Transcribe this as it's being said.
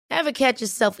Ever catch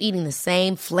yourself eating the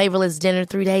same flavorless dinner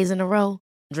 3 days in a row?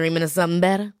 Dreaming of something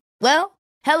better? Well,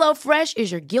 HelloFresh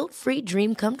is your guilt-free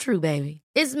dream come true, baby.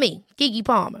 It's me, Keke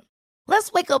Palmer.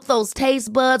 Let's wake up those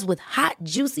taste buds with hot,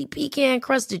 juicy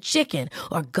pecan-crusted chicken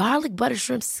or garlic butter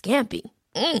shrimp scampi.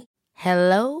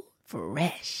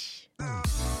 HelloFresh.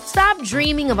 Stop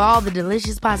dreaming of all the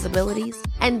delicious possibilities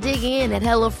and dig in at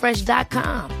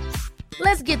HelloFresh.com.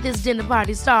 Let's get this dinner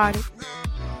party started.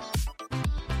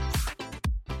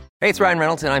 Hey, it's Ryan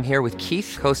Reynolds, and I'm here with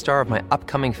Keith, co-star of my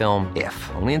upcoming film,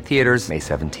 If, only in theaters May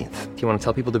 17th. Do you want to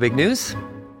tell people the big news?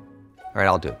 All right,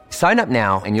 I'll do it. Sign up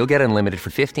now and you'll get unlimited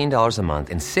for $15 a month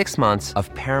and 6 months of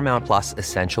Paramount Plus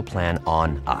Essential Plan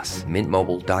on us.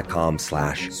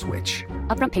 MintMobile.com/switch.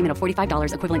 Upfront payment of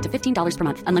 $45 equivalent to $15 per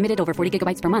month. Unlimited over 40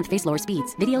 gigabytes per month. Face lower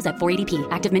speeds. Videos at 480p.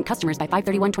 Active Mint customers by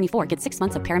 531.24 get 6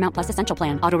 months of Paramount Plus Essential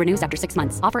Plan. Auto renews after 6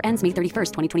 months. Offer ends May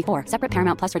 31st, 2024. Separate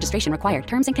Paramount Plus registration required.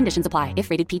 Terms and conditions apply if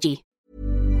rated PG.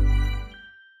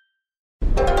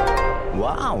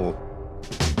 Wow.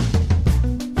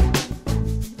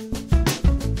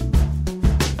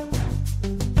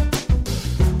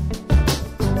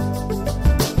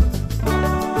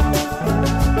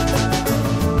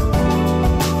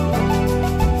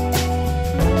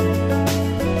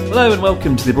 Hello and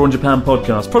welcome to the Abroad in Japan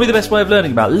podcast, probably the best way of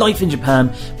learning about life in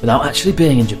Japan without actually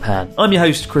being in Japan. I'm your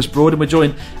host, Chris Broad, and we're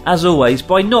joined, as always,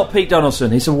 by not Pete Donaldson.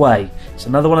 He's away. It's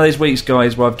another one of those weeks,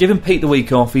 guys, where I've given Pete the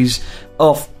week off. He's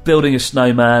off building a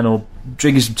snowman or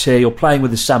drinking some tea or playing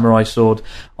with his samurai sword.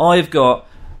 I've got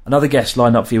another guest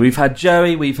lined up for you. We've had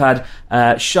Joey, we've had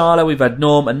Charlotte, we've had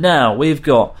Norm, and now we've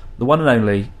got the one and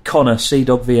only Connor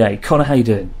Seadog VA. Connor, how you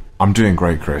doing? I'm doing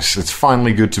great, Chris. It's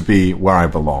finally good to be where I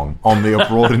belong, on the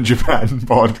Abroad in Japan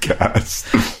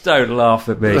podcast. Don't laugh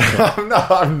at me.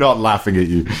 I'm not laughing at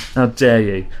you. How dare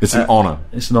you? It's an honour.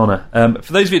 It's an honour.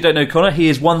 For those of you who don't know Connor, he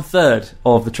is 1/3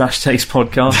 of the Trash Taste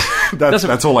podcast.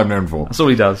 That's all I'm known for. That's all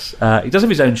he does. He does have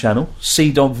his own channel,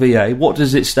 Seadog VA. What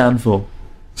does it stand for?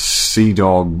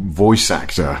 Seadog voice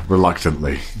actor,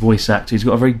 reluctantly. Voice actor. He's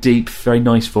got a very deep, very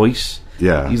nice voice.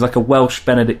 Yeah. He's like a Welsh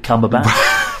Benedict Cumberbatch.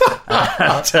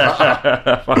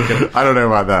 I don't know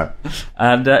about that.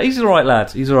 And he's all right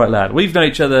lad. We've known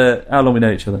each other. How long we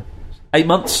know each other? 8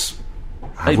 months.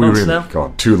 Have we really? Now.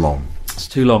 God, too long. It's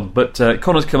too long. But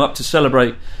Connor's come up to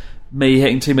celebrate me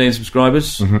hitting 2 million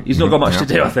subscribers. He's not got much to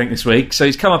do, I think, this week. So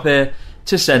he's come up here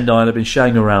to Sendai and I've been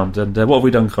showing around. And what have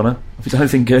we done, Connor? Have we done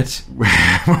anything good?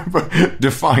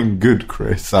 Define good,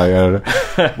 Chris.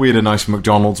 We had a nice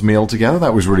McDonald's meal together.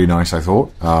 That was really nice, I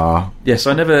thought. Yes,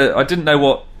 I didn't know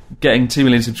what getting 2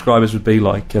 million subscribers would be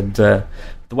like, and the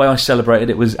way I celebrated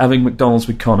it was having McDonald's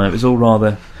with Connor. It was all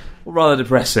rather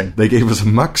depressing. They gave us a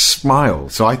Muck Smile,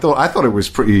 so I thought it was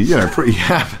pretty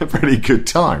good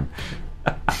time.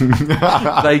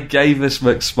 They gave us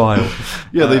McSmile.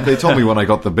 Yeah, they told me when I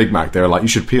got the Big Mac, they were like, you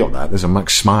should peel that. There's a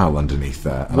McSmile underneath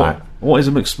there. And what is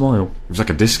a McSmile? It was like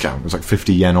a discount. It was like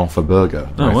 50 yen off a burger.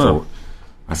 Oh,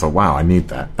 I thought, wow, I need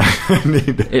that.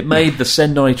 It made the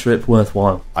Sendai trip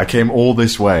worthwhile. I came all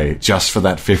this way just for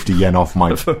that 50 yen off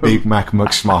my Big Mac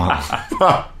McSmile.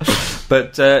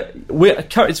 But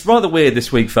it's rather weird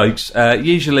this week, folks.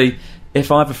 Usually, if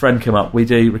I have a friend come up, we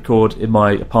do record in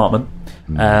my apartment,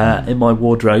 in my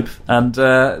wardrobe. And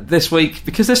this week,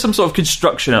 because there's some sort of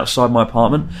construction outside my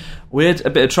apartment, we had a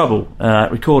bit of trouble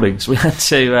recording. So we had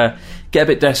to get a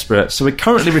bit desperate. So we're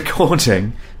currently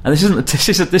recording, and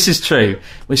this is true.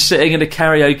 We're sitting in a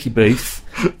karaoke booth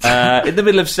in the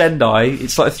middle of Sendai.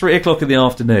 It's like 3 o'clock in the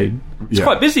afternoon. It's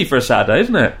quite busy for a Saturday,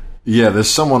 isn't it? Yeah, there's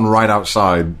someone right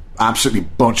outside absolutely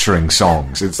butchering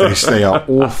songs. They are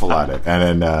awful at it.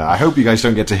 And I hope you guys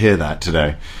don't get to hear that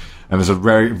today. And there's a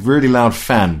really loud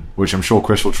fan, which I'm sure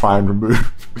Chris will try and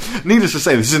remove. Needless to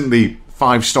say, this isn't the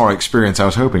 5-star experience I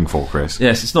was hoping for, Chris.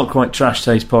 Yes, it's not quite Trash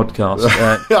Taste podcast.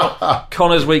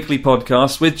 Connor's weekly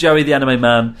podcast with Joey the Anime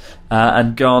Man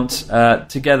and Gant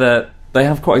together. They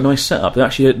have quite a nice setup. They're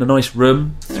actually in a nice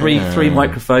room. Three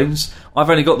microphones. I've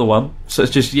only got the one, so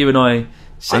it's just you and I.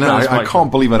 I know. I can't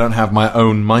believe I don't have my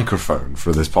own microphone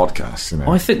for this podcast. You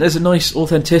know? I think there's a nice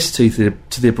authenticity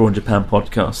to the Abroad in Japan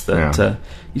podcast that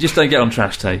you just don't get on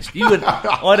Trash Taste.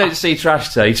 I don't see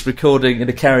Trash Taste recording in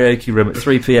a karaoke room at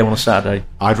 3 p.m. on a Saturday.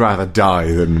 I'd rather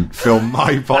die than film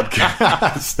my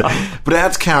podcast. But it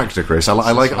adds character, Chris. I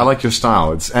like your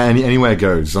style. It's anywhere it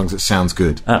goes as long as it sounds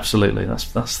good. Absolutely.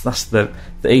 That's the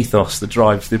ethos that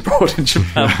drives the Abroad in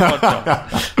Japan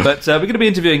podcast. But we're going to be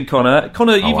interviewing Connor.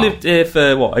 Connor, you've lived here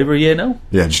for over a year now?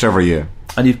 Yeah, just over a year.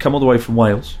 And you've come all the way from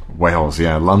Wales.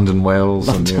 London, Wales.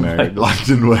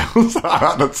 London, Wales.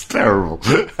 That's terrible.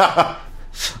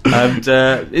 And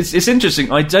it's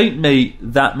interesting. I don't meet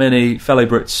that many fellow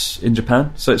Brits in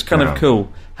Japan, so it's kind of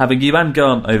cool having you and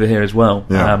Grant over here as well.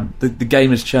 Yeah. The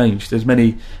game has changed. There's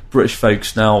many British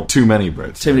folks now. Too many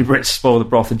Brits. Too many Brits spoil the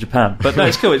broth in Japan. But no,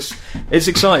 it's cool. It's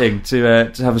exciting to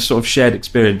have a sort of shared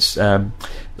experience that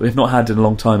we've not had in a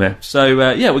long time here. So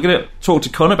we're going to talk to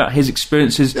Connor about his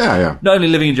experiences. Not only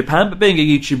living in Japan but being a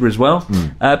YouTuber as well.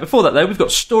 Before that though, we've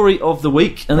got Story of the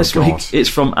Week, and this week it's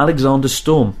from Alexander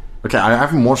Storm. Okay, I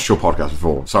haven't watched your podcast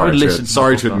before. Sorry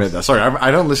to admit that. Sorry,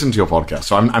 I don't listen to your podcast,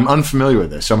 so I'm unfamiliar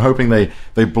with this. So I'm hoping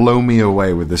they blow me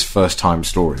away with this first-time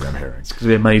story I'm hearing. It's going to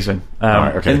be amazing.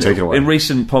 Right, okay, take it away. In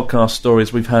recent podcast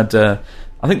stories, we've had...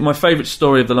 I think my favourite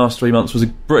story of the last 3 months was a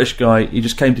British guy. He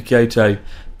just came to Kyoto,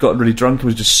 got really drunk, and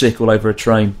was just sick all over a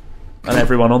train, and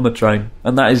everyone on the train.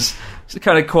 And that is the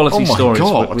kind of quality stories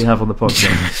we have on the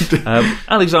podcast.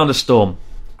 Alexander Storm.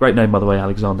 Great name, by the way,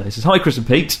 Alexander. He says, "Hi, Chris and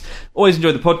Pete. Always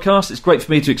enjoy the podcast. It's great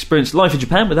for me to experience life in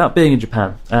Japan without being in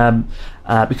Japan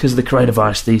because of the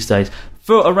coronavirus these days.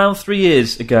 For around 3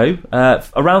 years ago, I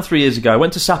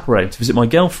went to Sapporo to visit my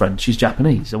girlfriend. She's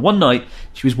Japanese. And one night,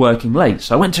 she was working late.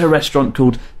 So I went to a restaurant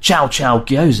called Chow Chow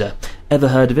Gyoza. Ever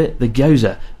heard of it? The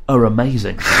gyoza are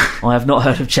amazing. I have not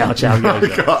heard of Chow Chow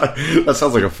Gyoza. Oh God, that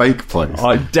sounds like a fake place.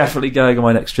 I'm definitely going on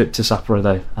my next trip to Sapporo,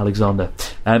 though, Alexander.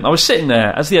 I was sitting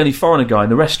there as the only foreigner guy in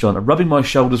the restaurant and rubbing my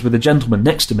shoulders with a gentleman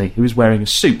next to me who was wearing a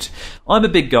suit. I'm a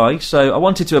big guy, so I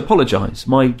wanted to apologise.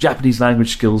 My Japanese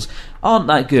language skills aren't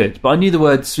that good, but I knew the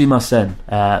word sumimasen,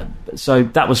 so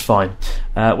that was fine.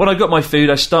 When I got my food,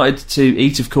 I started to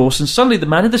eat, of course, and suddenly the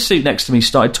man in the suit next to me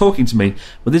started talking to me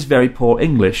with his very poor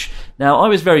English. Now, I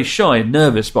was very shy and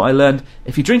nervous, but I learned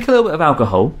if you drink a little bit of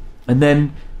alcohol and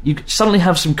then you suddenly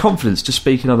have some confidence to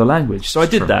speak another language. So I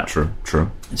did that.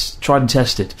 True. It's tried and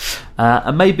tested.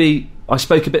 And maybe I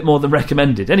spoke a bit more than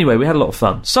recommended. Anyway, we had a lot of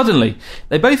fun. Suddenly,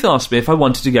 they both asked me if I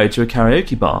wanted to go to a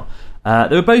karaoke bar.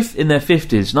 They were both in their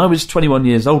 50s, and I was 21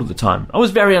 years old at the time. I was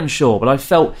very unsure, but I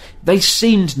felt they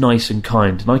seemed nice and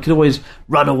kind, and I could always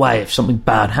run away if something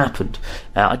bad happened.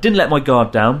 I didn't let my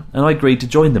guard down, and I agreed to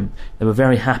join them. They were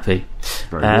very happy.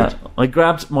 Very good. I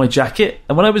grabbed my jacket,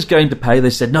 and when I was going to pay,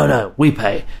 they said, no, we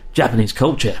pay. Japanese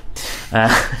culture.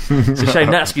 It's a shame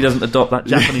Natsuki doesn't adopt that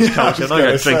Japanese culture, and I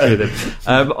don't drink with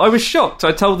him. I was shocked.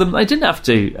 I told them they didn't have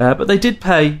to, but they did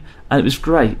pay, and it was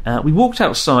great. We walked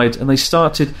outside, and they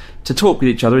started to talk with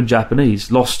each other in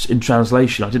Japanese, lost in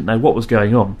translation. I didn't know what was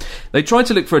going on. They tried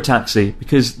to look for a taxi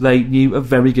because they knew a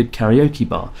very good karaoke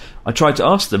bar. I tried to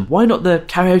ask them, why not the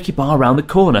karaoke bar around the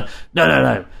corner?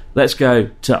 No. Let's go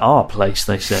to our place,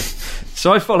 they said.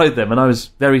 So I followed them, and I was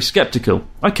very sceptical.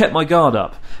 I kept my guard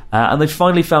up, and they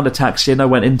finally found a taxi, and I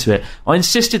went into it. I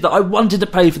insisted that I wanted to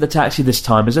pay for the taxi this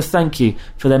time as a thank you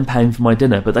for them paying for my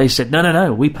dinner, but they said,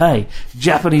 no, we pay.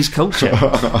 Japanese culture.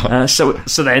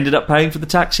 So they ended up paying for the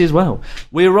taxi as well.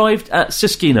 We arrived at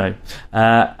Susukino,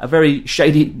 a very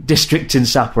shady district in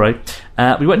Sapporo.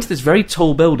 We went to this very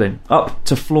tall building, up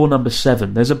to floor number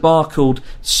 7. There's a bar called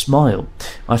Smile.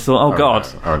 I thought,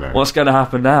 God, what's going to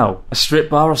happen now? A strip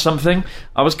bar or something?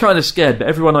 I was kind of scared, but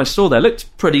everyone I saw there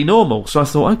looked pretty normal, so I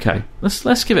thought, okay,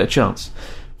 let's give it a chance.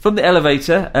 From the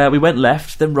elevator, we went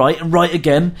left, then right, and right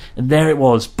again, and there it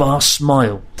was, Bar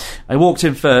Smile. I walked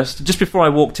in first. Just before I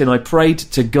walked in, I prayed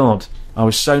to God. I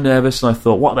was so nervous, and I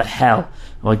thought, what the hell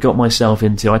I got myself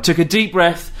into? I took a deep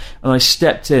breath, and I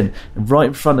stepped in, and right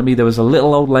in front of me there was a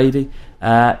little old lady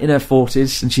in her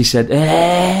 40s, and she said,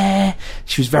 eh.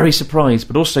 She was very surprised,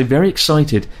 but also very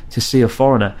excited to see a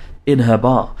foreigner in her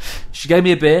bar. She gave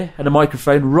me a beer and a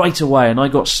microphone right away, and I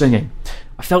got singing.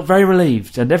 I felt very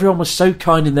relieved, and everyone was so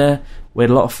kind in there. We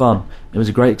had a lot of fun. It was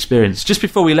a great experience. Just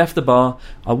before we left the bar,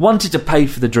 I wanted to pay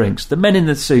for the drinks. The men in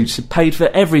the suits had paid for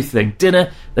everything.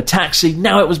 Dinner, the taxi,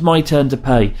 now it was my turn to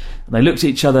pay. And they looked at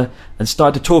each other and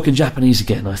started to talk in Japanese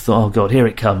again. I thought, oh God, here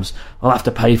it comes. I'll have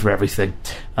to pay for everything.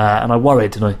 And I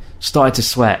worried, and I started to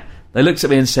sweat. They looked at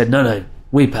me and said, no,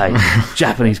 we pay.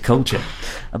 Japanese culture.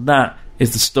 And that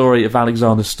is the story of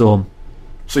Alexander Storm.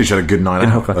 So you had a good night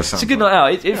out. It's a good night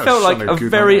out. It felt like a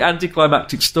very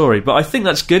anticlimactic story, but I think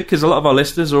that's good because a lot of our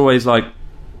listeners are always like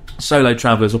solo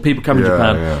travellers or people coming to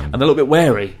Japan and they're a little bit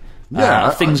wary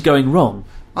of things going wrong.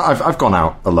 I've gone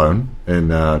out alone in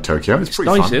Tokyo. It's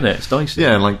pretty dicey, fun. isn't it? It's dicey.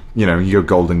 Yeah, like, you're a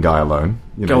golden guy alone.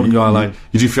 You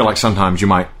do feel like sometimes you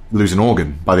might lose an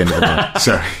organ by the end of the night.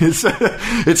 So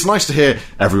it's nice to hear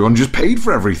everyone just paid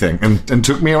for everything and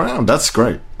took me around. That's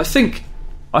great.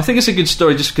 I think it's a good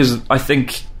story just because I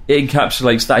think it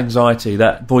encapsulates that anxiety,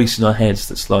 that voice in our heads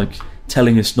that's like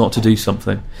telling us not to do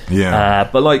something. Yeah.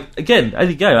 But like, again, there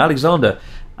you go, Alexander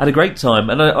had a great time,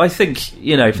 and I think,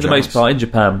 for the most part in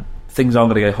Japan, things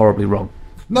aren't going to go horribly wrong.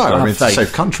 No, Gotta I have mean, it's a faith.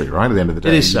 safe country, right? At the end of the day,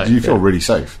 It is safe, you feel yeah. really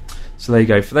safe. So there you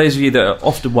go. For those of you that are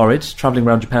often worried, travelling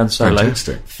around Japan solo,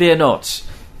 Fantastic. fear not.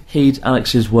 Heed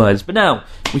Alex's words. But now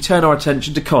we turn our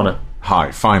attention to Connor.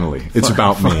 Hi, finally, it's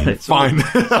about me. It's all- Fine.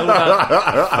 It's all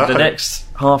about the next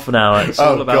half an hour. It's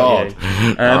all Oh, about God. you.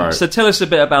 All right. So tell us a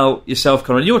bit about yourself,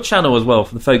 Connor, and your channel as well,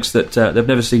 for the folks that they've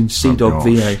never seen Sea Dog gosh.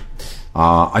 VA.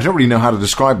 I don't really know how to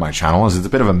describe my channel, as it's a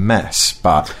bit of a mess,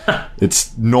 but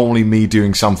it's normally me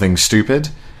doing something stupid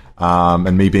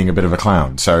and me being a bit of a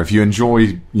clown. So if you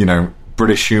enjoy,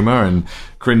 British humour and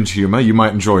cringe humour, you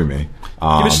might enjoy me.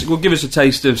 Give us a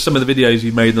taste of some of the videos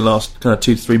you've made in the last kind of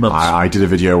 2 to 3 months. I did a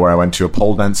video where I went to a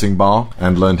pole dancing bar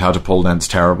and learned how to pole dance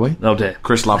terribly. Oh dear.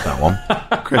 Chris loved that one.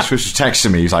 Chris was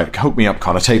texting me. He's like, "Hook me up,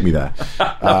 Connor. Take me there."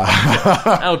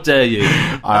 How dare you?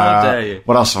 How dare you?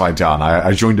 What else have I done?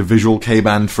 I joined a visual K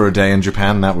band for a day in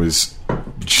Japan. That was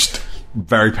just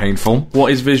very painful.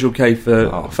 What is Visual K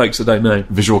for folks that don't know?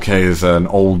 Visual K is an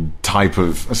old type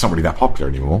of... It's not really that popular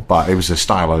anymore, but it was a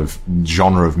style of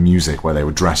genre of music where they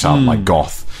would dress up like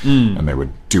goth and they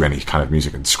would do any kind of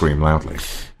music and scream loudly.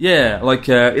 Yeah, like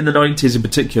in the 90s in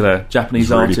particular, Japanese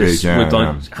It's really artists big, yeah, would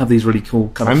like have these really cool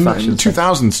kind of And fashion in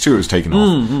 2000s too, it was taken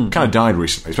off. Kind of died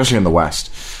recently, especially in the West.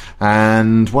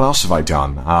 And what else have I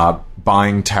done?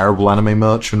 Buying terrible anime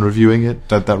merch and reviewing it.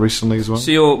 Did that recently as well.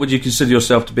 So would you consider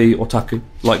yourself to be otaku?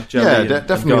 Like Jelly? Yeah,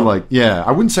 definitely.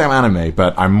 I wouldn't say I'm anime,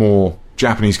 but I'm more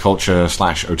Japanese culture /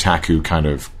 otaku kind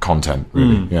of content,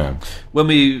 really. Yeah.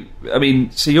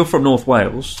 So you're from North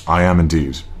Wales. I am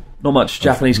indeed. Not much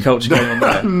Japanese culture going on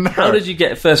there. No. How did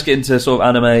you first get into sort of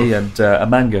anime and a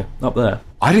manga up there?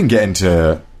 I didn't get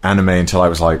into anime until I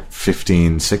was like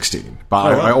 15, 16.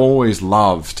 But I always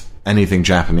loved anything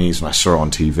Japanese when I saw it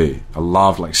on TV. I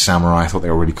loved like samurai. I thought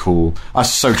they were really cool. That's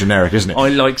so generic, isn't it? I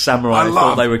like samurai. I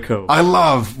thought they were cool. I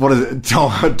love, what is it,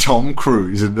 Tom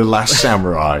Cruise in The Last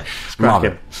Samurai. Love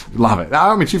it. Love it.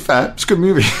 I mean, to be fair, it's a good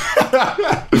movie.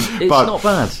 It's not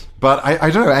bad. But I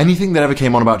don't know, anything that ever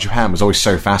came on about Japan was always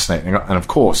so fascinating. And of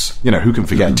course, who can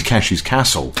forget Takeshi's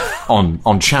Castle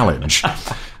on Challenge?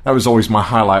 That was always my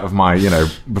highlight of my,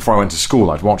 before I went to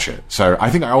school, I'd watch it. So I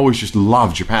think I always just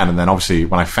loved Japan. And then obviously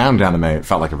when I found anime, it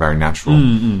felt like a very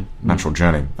natural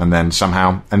journey. And then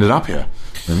somehow ended up here.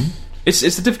 It's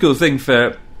a difficult thing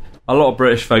for a lot of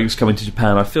British folks coming to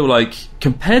Japan. I feel like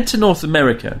compared to North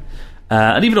America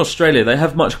and even Australia, they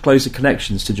have much closer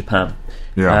connections to Japan.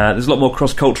 Yeah. There's a lot more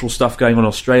cross-cultural stuff going on in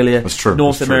Australia. That's true.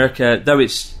 North That's true. America, though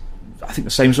it's, I think, the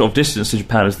same sort of distance to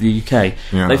Japan as the UK,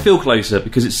 Yeah. they feel closer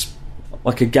because it's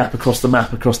like a gap across the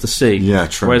map, across the sea. Yeah,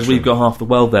 true. Whereas true. we've got half the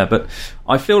world there. But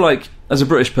I feel like, as a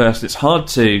British person, it's hard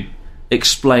to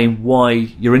explain why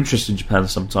you're interested in Japan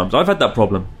sometimes. I've had that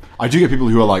problem. I do get people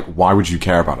who are like, why would you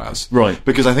care about us? Right.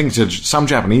 Because I think to some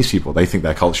Japanese people, they think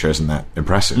their culture isn't that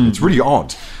impressive. It's really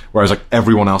odd. Whereas like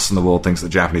everyone else in the world thinks that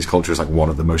Japanese culture is like one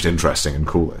of the most interesting and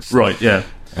coolest. Right, yeah.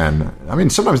 And I mean,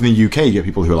 sometimes in the UK, you get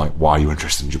people who are like, why are you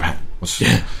interested in Japan?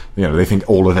 They think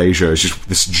all of Asia is just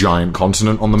this giant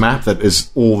continent on the map that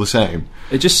is all the same.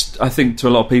 It just, I think, to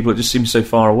a lot of people, it just seems so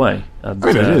far away. And,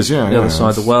 I mean, it is, yeah. The other side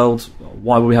of the world,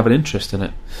 why would we have an interest in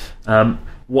it?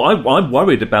 What I'm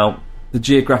worried about the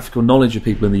geographical knowledge of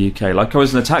people in the UK. Like, I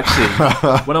was in a taxi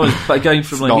when I was going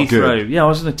from like not Heathrow. good. Yeah, I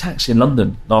was in a taxi in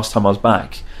London last time I was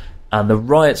back, and the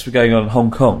riots were going on in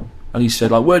Hong Kong. And he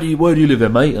said, like, where do you live here,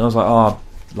 mate? And I was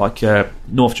like,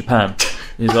 North Japan.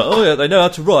 And he's like, oh yeah, they know how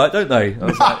to riot, don't they? I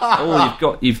was like,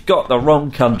 oh, you've got the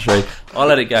wrong country. I'll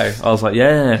let it go. I was like,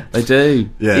 yeah, they do.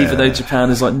 Yeah. Even though Japan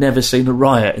has like never seen a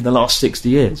riot in the last 60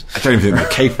 years. I don't even think they're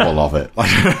capable of it.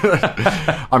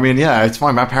 I mean, yeah, it's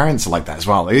fine. My parents are like that as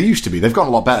well. They used to be. They've gotten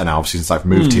a lot better now, obviously, since I've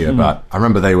moved here. But I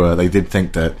remember they did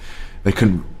think that they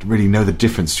couldn't really know the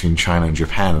difference between China and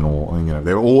Japan and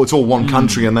all. It's all one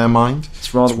country in their mind.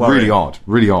 It's rather worrying.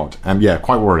 really odd, and yeah,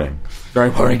 quite worrying. Very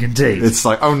worrying indeed. It's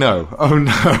like, oh no.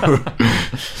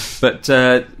 But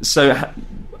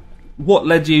what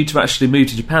led you to actually move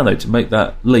to Japan, though, to make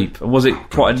that leap? And was it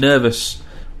quite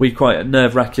a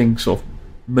nerve-wracking sort of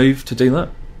move to do that?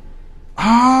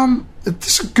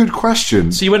 It's a good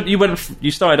question. So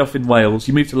you started off in Wales,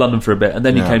 you moved to London for a bit, and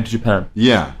then you Yeah. came to Japan.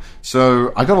 Yeah.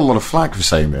 So I got a lot of flack for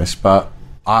saying this, but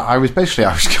I was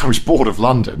bored of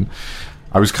London.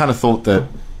 I was kind of thought that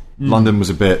London was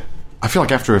a bit. I feel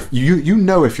like after if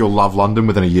you'll love London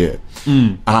within a year,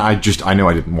 and I knew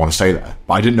I didn't want to stay there,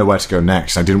 but I didn't know where to go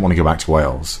next. I didn't want to go back to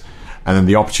Wales, and then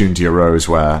the opportunity arose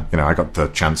where I got the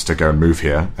chance to go and move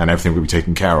here, and everything would be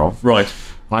taken care of. Right.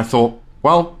 And I thought,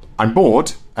 well, I'm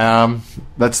bored.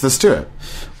 Let's do it.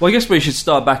 Well, I guess we should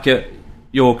start back at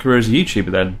your career as a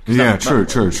YouTuber then. 'Cause Yeah, true.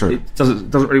 It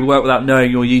doesn't really work without knowing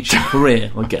your YouTube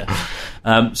career, I guess.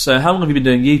 So how long have you been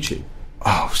doing YouTube?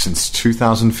 Oh, since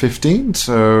 2015,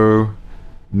 so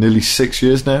nearly 6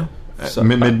 years now. So-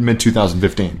 Mid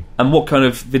 2015. And what kind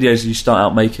of videos did you start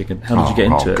out making, and how did you get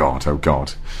into it? Oh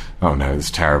god. Oh no,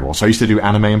 it's terrible. So I used to do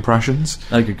anime impressions.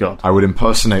 Oh, good God. I would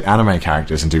impersonate anime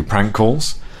characters and do prank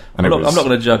calls. And I'm not going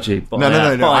to judge you. But No.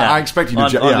 I expect you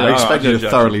to. I expect you to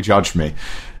thoroughly judge me.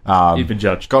 You've been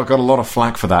judged. Got a lot of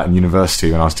flack for that in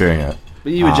university when I was doing it.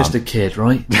 But you were just a kid,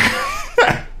 right?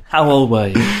 How old were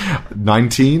you?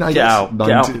 19, I Get guess. out.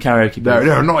 Get out the karaoke booth.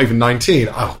 No, not even 19.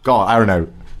 Oh god, I don't know.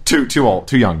 Too old,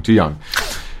 too young.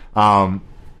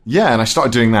 Yeah, and I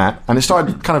started doing that, and it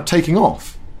started kind of taking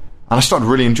off. And I started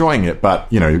really enjoying it, but,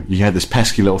 you know, you had this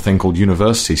pesky little thing called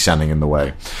university standing in the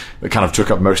way that kind of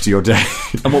took up most of your day.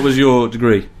 And what was your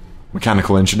degree?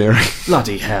 Mechanical engineering.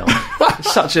 Bloody hell.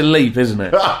 It's such a leap, isn't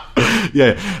it?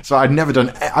 Yeah, so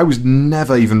I was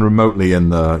never even remotely in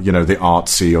the, you know, the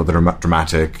artsy or the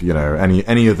dramatic, you know,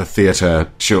 any of the theatre,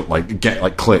 get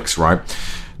like clicks, right?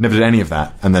 Never did any of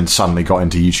that, and then suddenly got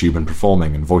into YouTube and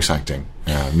performing and voice acting.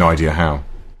 No idea how.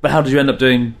 But how did you end up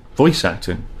doing voice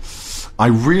acting? I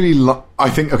really so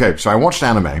I watched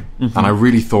anime, and I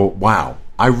really thought, wow,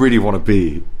 I really want to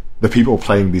be the people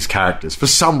playing these characters for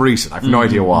some reason. I have no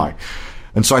idea why.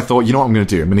 And so I thought, you know what I'm going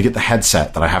to do? I'm going to get the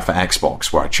headset that I have for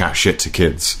Xbox where I chat shit to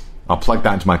kids. I'll plug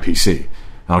that into my PC, and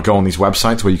I'll go on these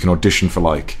websites where you can audition for,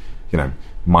 like, you know,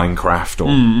 Minecraft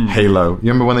or Halo. You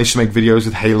remember when they used to make videos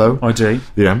with Halo? I do.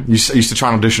 Yeah, I used to try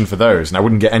and audition for those, and I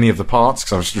wouldn't get any of the parts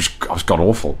because I was god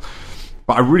awful.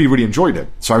 But I really, really enjoyed it.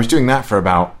 So I was doing that for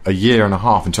about a year and a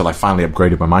half until I finally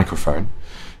upgraded my microphone,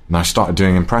 and I started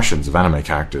doing impressions of anime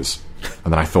characters.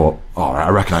 And then I thought, I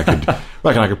reckon I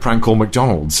could prank call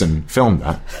McDonald's and film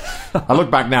that. I look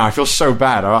back now, I feel so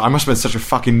bad. I must have been such a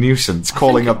fucking nuisance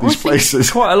calling up these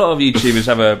places. Quite a lot of YouTubers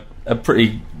have a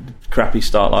pretty crappy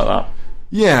start like that.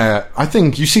 Yeah, I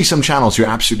think you see some channels who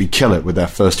absolutely kill it with their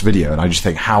first video, and I just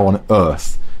think, how on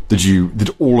earth did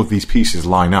all of these pieces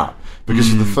line up? Because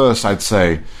for the first, I'd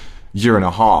say, year and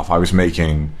a half, I was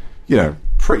making, you know,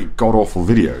 pretty god-awful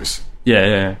videos.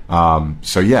 Yeah.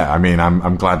 So yeah, I mean,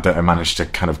 I'm glad that I managed to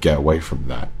kind of get away from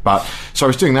that. But so I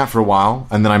was doing that for a while,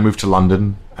 and then I moved to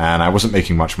London, and I wasn't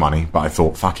making much money, but I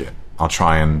thought, fuck it, I'll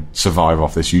try and survive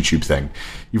off this YouTube thing,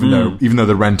 even though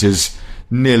the rent is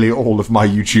nearly all of my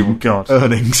YouTube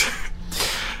earnings.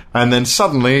 And then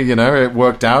suddenly, you know, it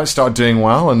worked out. It started doing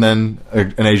well, and then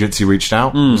an agency reached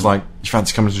out. It was like, "You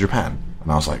fancy coming to Japan?" And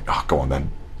I was like, "Oh, go on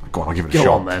then. Go on, I'll give it a shot.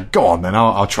 Go on then.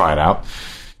 I'll try it out."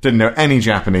 Didn't know any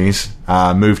Japanese.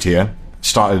 Moved here.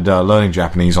 Started learning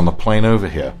Japanese on the plane over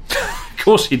here. Of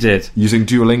course you did. Using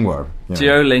Duolingo.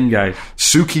 Duolingo.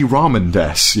 Suki Ramen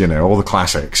Des, you know, all the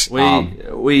classics.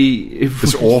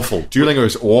 It's awful. Duolingo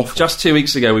is awful. Just 2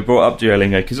 weeks ago, we brought up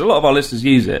Duolingo because a lot of our listeners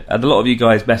use it, and a lot of you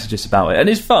guys message us about it, and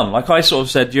it's fun. Like, I sort of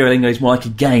said Duolingo is more like a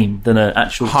game than an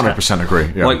actual 100%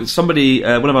 agree. Yeah. Like, somebody,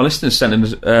 one of our listeners sent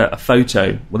in a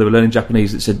photo where they were learning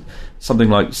Japanese that said something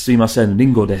like "Sumimasen,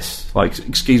 ringo desu," like,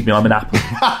 "Excuse me, I'm an apple,"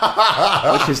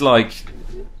 which is like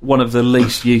one of the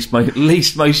least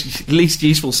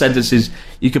useful sentences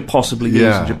you could possibly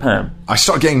use in Japan. I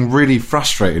started getting really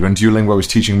frustrated when Duolingo was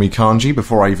teaching me kanji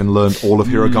before I even learned all of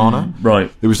hiragana.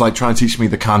 Right. It was like trying to teach me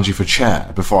the kanji for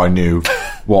chair before I knew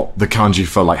what the kanji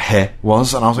for, like, he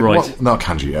was. And I was like, what? Not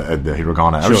kanji, the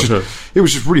hiragana. It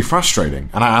was just really frustrating.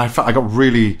 And I got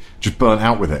really just burnt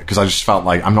out with it because I just felt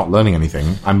like I'm not learning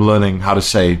anything. I'm learning how to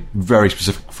say very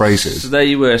specific phrases. So there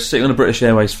you were, sitting on a British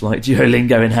Airways flight,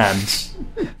 Duolingo in hand,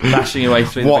 bashing your way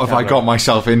through. What have I got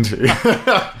myself into?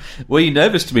 Were you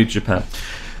nervous to move to Japan?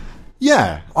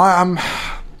 Yeah,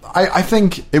 I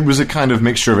think it was a kind of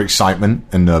mixture of excitement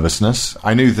and nervousness.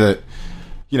 I knew that,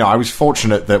 you know, I was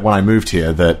fortunate that when I moved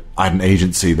here that I had an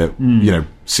agency that, you know,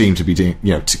 seemed to be doing,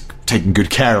 you know, taking good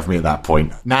care of me at that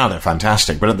point. Now they're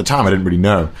fantastic, but at the time I didn't really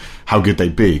know how good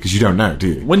they'd be, because you don't know, do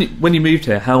you? When you moved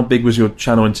here, how big was your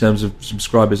channel in terms of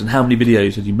subscribers, and how many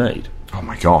videos had you made? Oh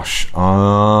my gosh,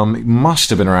 it must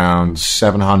have been around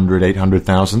 700,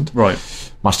 800,000. Right.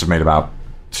 Must have made about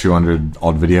 200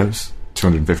 odd videos,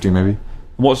 250 maybe.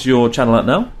 What's your channel at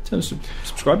now in terms of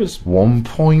subscribers?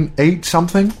 1.8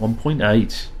 something.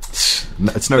 1.8.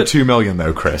 It's no 2 million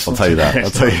though, Chris. I'll tell you that.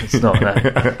 It's not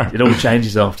that. It all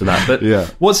changes after that. But yeah.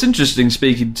 What's interesting,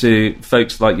 speaking to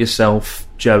folks like yourself,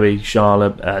 Joey,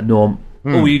 Charlotte, Norm,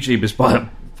 all YouTubers by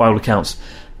all accounts,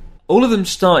 all of them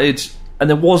started, and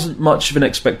there wasn't much of an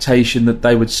expectation that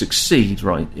they would succeed,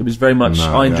 right? It was very much,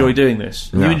 I enjoy doing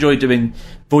this. And you enjoy doing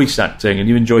voice acting, and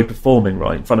you enjoy performing,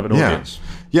 right, in front of an audience.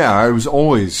 Yeah, I was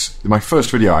always... My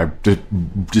first video, I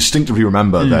distinctively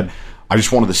remember that I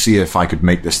just wanted to see if I could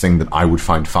make this thing that I would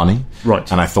find funny.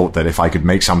 Right. And I thought that if I could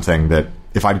make something that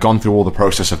if I'd gone through all the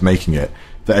process of making it,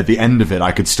 that at the end of it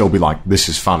I could still be like, this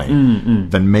is funny,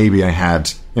 then maybe I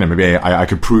had, maybe I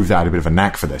could prove that I had a bit of a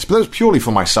knack for this. But that was purely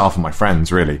for myself and my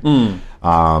friends, really.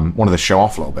 Wanted to show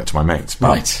off a little bit to my mates. But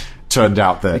Right. Turned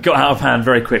out that... It got out of hand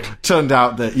very quickly. Turned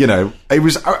out that, it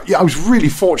was... I was really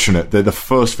fortunate that the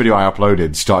first video I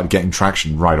uploaded started getting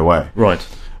traction right away. Right.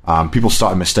 People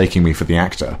started mistaking me for the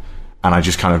actor, and I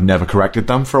just kind of never corrected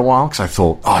them for a while, because I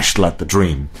thought, I should let the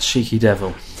dream. Cheeky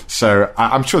devil. So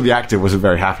I'm sure the actor wasn't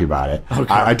very happy about it.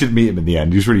 Okay. I did meet him in the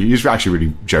end. He was actually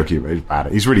really jokey about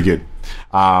it. He's really good.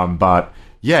 But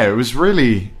yeah, it was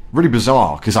really, really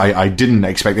bizarre because I didn't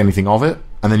expect anything of it.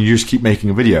 And then you just keep making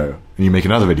a video, and you make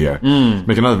another video,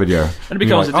 make another video. And it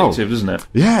becomes you're like, addictive, doesn't it?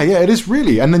 Yeah, it is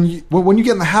really. And then when you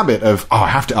get in the habit of, I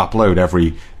have to upload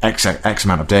every X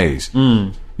amount of days,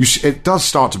 it does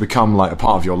start to become like a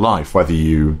part of your life, whether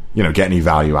you get any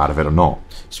value out of it or not.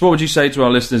 So what would you say to our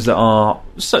listeners that are,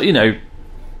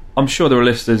 I'm sure there are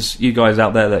listeners, you guys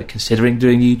out there that are considering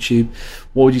doing YouTube.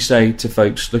 What would you say to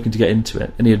folks looking to get into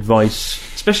it? Any advice,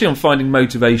 especially on finding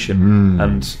motivation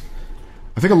and...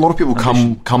 I think a lot of people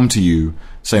come to you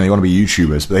saying they want to be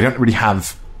YouTubers, but they don't really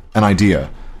have an idea.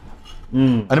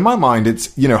 And in my mind,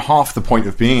 it's half the point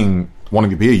of wanting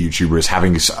to be a YouTuber is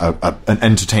having an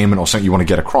entertainment or something you want to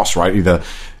get across, right? Either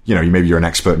maybe you're an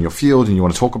expert in your field and you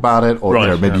want to talk about it,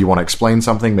 or maybe you want to explain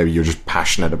something. Maybe you're just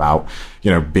passionate about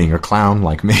being a clown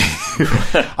like me.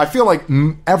 I feel like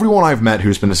everyone I've met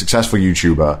who's been a successful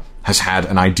YouTuber has had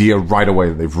an idea right away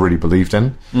that they've really believed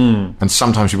in. And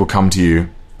sometimes people come to you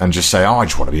and just say, I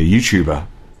just want to be a YouTuber.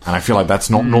 And I feel like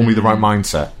that's not normally the right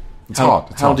mindset. It's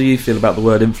hard. How do you feel about the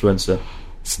word influencer?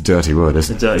 It's a dirty word,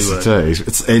 isn't it? It's a dirty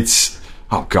word. It's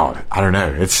oh God, I don't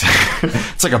know. It's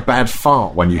it's like a bad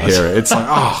fart when you hear it. It's like,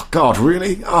 oh God,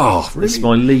 really? Oh, really? It's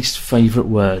my least favourite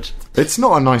word. It's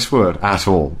not a nice word at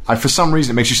all. For some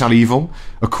reason, it makes you sound evil.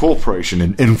 A corporation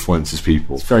influences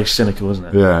people. It's very cynical, isn't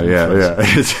it? Yeah.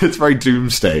 It's very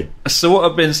doomsday. So what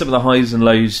have been some of the highs and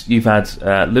lows you've had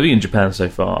living in Japan so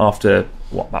far after,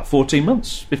 about 14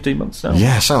 months, 15 months now?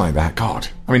 Yeah, something like that. God.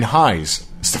 I mean, highs.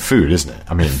 It's the food, isn't it?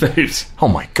 I mean... Food. Oh,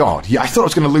 my God. Yeah, I thought I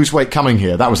was going to lose weight coming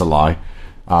here. That was a lie.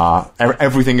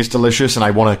 Everything is delicious, and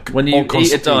I want to... When you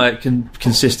eat a diet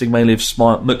consisting mainly of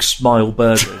McSmile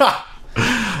burgers...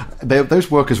 Those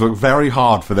workers work very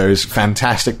hard for those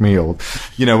fantastic meals.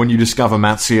 When you discover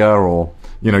Matsuya or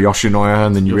Yoshinoya,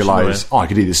 and then you realise, I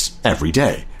could eat this every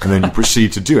day, and then you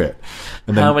proceed to do it.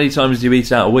 And then, how many times do you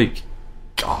eat out a week?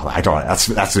 God, I don't.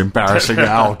 That's embarrassing.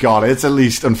 Oh God, it's at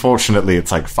least, unfortunately,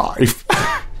 it's like 5.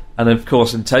 And of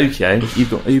course, in Tokyo,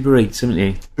 you've got Uber Eats, haven't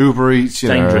you? Uber Eats,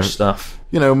 dangerous stuff.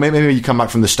 Maybe you come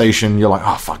back from the station, you're like,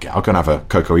 oh fuck it, I'll go and have a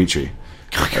Kokoichi.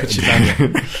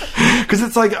 Because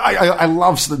it's like I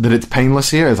love that it's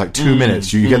painless here. It's like 2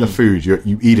 minutes, you get the food,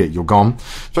 you eat it, you're gone.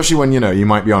 Especially when you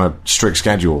might be on a strict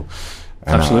schedule.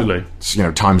 And, absolutely.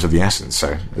 Time's of the essence.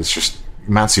 So it's just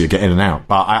Matsuya, get in and out.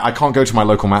 But I can't go to my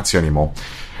local Matsuya anymore.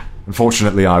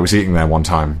 Unfortunately, I was eating there one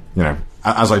time,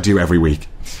 as I do every week.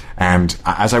 And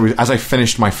as I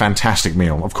finished my fantastic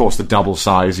meal, of course the double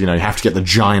size, you have to get the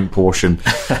giant portion.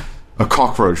 A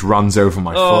cockroach runs over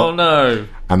my foot. Oh no!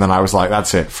 And then I was like,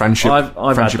 "That's it. Friendship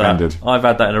ended." I've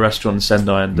had that in a restaurant in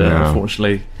Sendai, and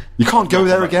unfortunately, you can't go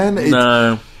there again.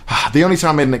 No. The only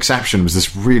time I made an exception was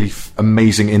this really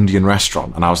amazing Indian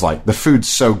restaurant, and I was like, the food's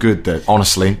so good that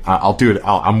honestly, I'll do it.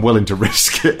 I'm willing to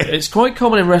risk it. It's quite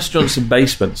common in restaurants and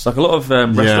basements. Like a lot of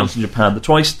restaurants in Japan. The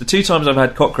 2 times I've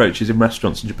had cockroaches in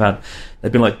restaurants in Japan,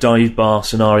 they've been like dive bar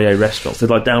scenario restaurants. They're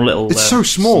like down little. It's so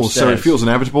small, so it feels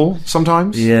inevitable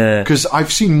sometimes. Yeah, because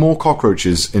I've seen more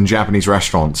cockroaches in Japanese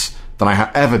restaurants than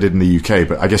I ever did in the UK.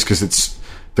 But I guess because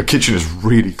the kitchen is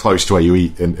really close to where you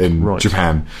eat in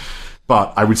Japan.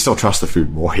 But I would still trust the food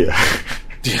more here.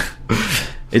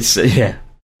 It's, yeah.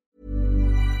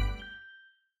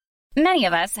 Many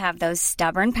of us have those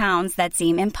stubborn pounds that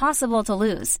seem impossible to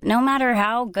lose, no matter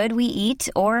how good we eat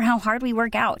or how hard we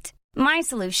work out. My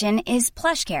solution is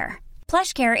PlushCare.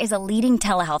 PlushCare is a leading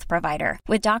telehealth provider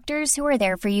with doctors who are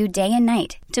there for you day and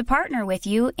night to partner with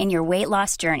you in your weight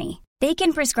loss journey. They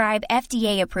can prescribe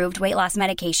FDA-approved weight loss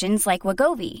medications like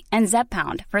Wegovy and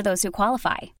Zepbound for those who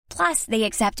qualify. Plus, they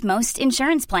accept most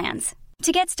insurance plans.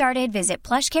 To get started, visit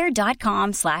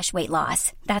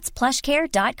plushcare.com/weightloss. That's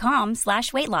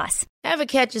plushcare.com/weightloss. Ever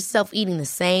catch yourself eating the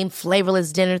same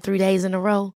flavorless dinner 3 days in a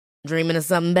row? Dreaming of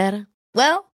something better?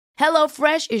 Well,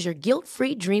 HelloFresh is your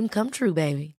guilt-free dream come true,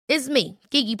 baby. It's me,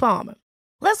 Keke Palmer.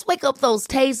 Let's wake up those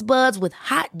taste buds with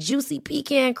hot, juicy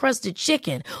pecan-crusted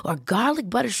chicken or garlic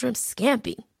butter shrimp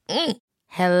scampi.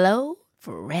 Hello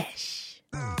Fresh.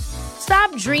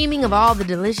 Stop dreaming of all the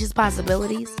delicious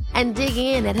possibilities and dig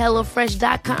in at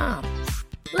HelloFresh.com.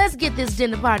 Let's get this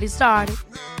dinner party started.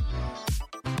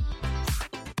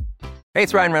 Hey,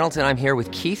 it's Ryan Reynolds, and I'm here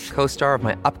with Keith, co-star of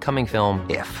my upcoming film,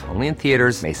 If, only in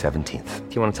theaters May 17th.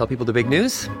 Do you want to tell people the big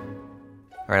news?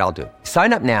 All right, I'll do it.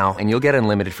 Sign up now and you'll get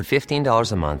unlimited for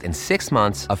 $15 a month and 6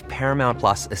 months of Paramount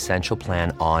Plus Essential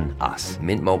Plan on us.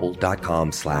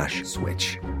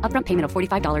 MintMobile.com/switch. Upfront payment of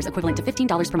 $45 equivalent to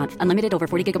 $15 per month. Unlimited over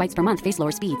 40 gigabytes per month. Face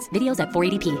lower speeds. Videos at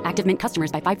 480p. Active Mint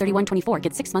customers by 531.24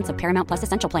 get 6 months of Paramount Plus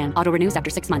Essential Plan. Auto renews after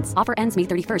 6 months. Offer ends May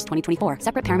 31st, 2024.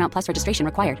 Separate Paramount Plus registration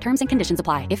required. Terms and conditions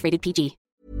apply if rated PG.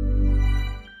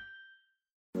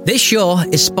 This show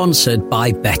is sponsored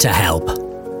by BetterHelp.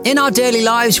 In our daily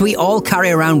lives, we all carry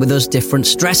around with us different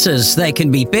stressors. They can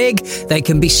be big, they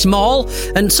can be small,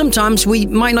 and sometimes we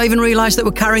might not even realise that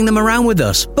we're carrying them around with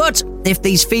us. But if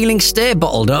these feelings stay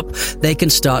bottled up, they can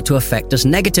start to affect us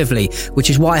negatively, which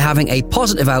is why having a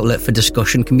positive outlet for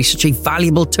discussion can be such a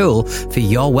valuable tool for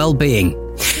your well-being.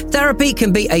 Therapy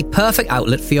can be a perfect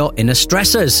outlet for your inner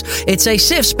stressors. It's a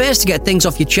safe space to get things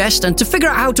off your chest and to figure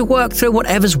out how to work through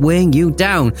whatever's weighing you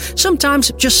down.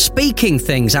 Sometimes just speaking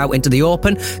things out into the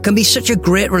open can be such a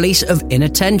great release of inner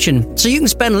tension, so you can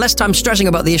spend less time stressing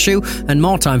about the issue and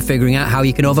more time figuring out how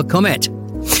you can overcome it.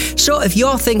 So if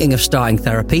you're thinking of starting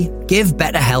therapy, give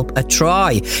BetterHelp a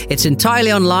try. It's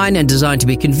entirely online and designed to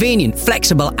be convenient,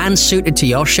 flexible, and suited to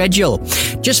your schedule.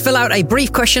 Just fill out a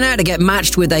brief questionnaire to get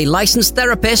matched with a licensed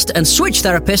therapist and switch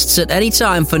therapists at any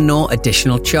time for no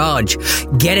additional charge.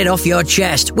 Get it off your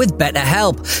chest with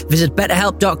BetterHelp. Visit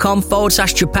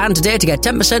betterhelp.com/Japan today to get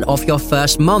 10% off your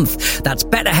first month. That's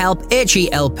BetterHelp,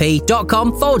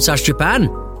 HELP.com/Japan.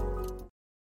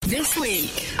 This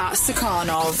week at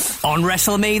Stakhanov. On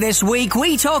WrestleMe this week,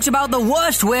 we talked about the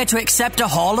worst way to accept a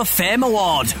Hall of Fame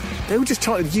award. They were just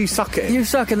trying to, you suck it. You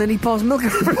suck, and then he pours milk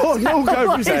over Pouring milk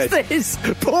over his head. What is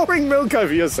this? Pouring milk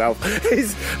over yourself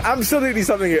is absolutely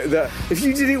something that, if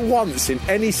you did it once in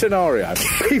any scenario,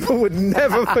 people would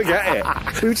never forget it.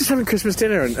 We were just having Christmas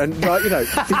dinner and like, you know,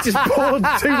 he just poured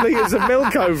 2 litres of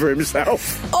milk over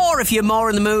himself. Or if you're more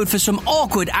in the mood for some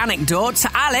awkward anecdotes,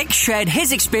 Alex shared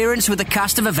his experience with the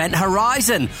cast of Event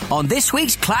Horizon on this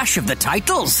week's Clash of the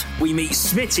Titles. We meet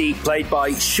Smitty, played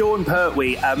by Sean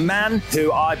Pertwee, a man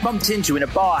who I bumped into in a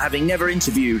bar having never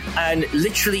interviewed and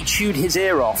literally chewed his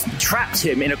ear off, trapped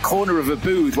him in a corner of a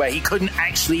booth where he couldn't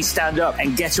actually stand up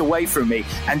and get away from me,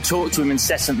 and talked to him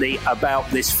incessantly about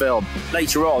this film.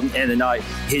 Later on in the night,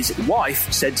 his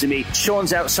wife said to me,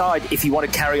 "Sean's outside if you want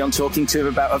to carry on talking to him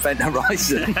about Event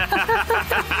Horizon."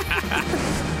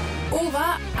 All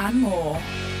that and more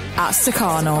at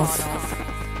Stakhanov.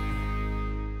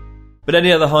 But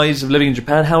any other highs of living in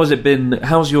Japan? How has it been?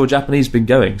 How's your Japanese been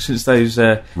going since those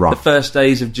the first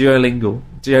days of Duolingo?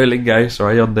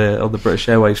 Sorry, on the British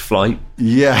Airways flight.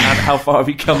 Yeah. And how far have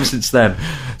you come since then?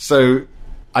 So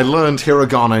I learned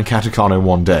hiragana and katakana in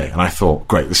one day, and I thought,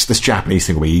 great, this Japanese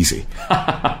thing will be easy.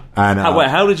 And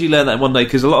how did you learn that in one day?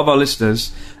 Because a lot of our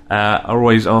listeners are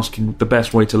always asking the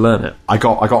best way to learn it. I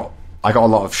got a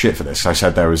lot of shit for this. I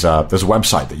said there's a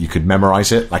website that you could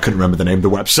memorize it. I couldn't remember the name of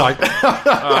the website.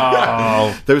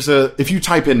 If you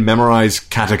type in memorize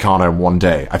katakana in one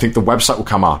day, I think the website will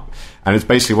come up, and it's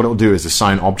basically what it will do is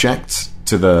assign objects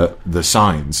to the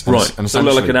signs. And right. And so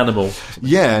look like an animal.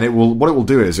 Yeah, and what it will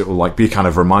do is it will like be a kind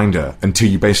of reminder until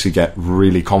you basically get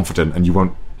really confident, and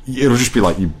it'll just be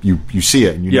like you see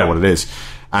it and you know what it is.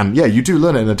 And yeah, you do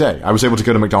learn it in a day. I was able to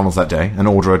go to McDonald's that day and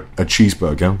order a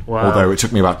cheeseburger, although it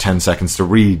took me about 10 seconds to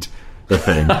read the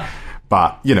thing.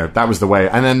 But, you know, that was the way.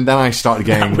 And then I started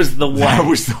getting... That was the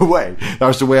way. That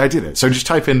was the way I did it. So just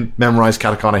type in memorize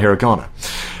katakana hiragana.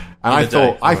 And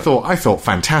I thought,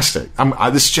 fantastic.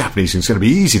 This Japanese thing's going to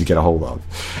be easy to get a hold of.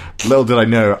 Little did I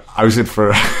know, I was in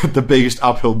for the biggest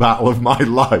uphill battle of my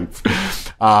life.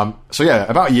 So yeah,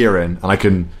 about a year in, and I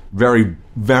can very,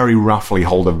 very roughly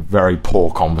hold a very poor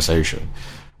conversation,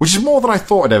 which is more than I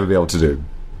thought I'd ever be able to do,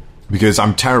 because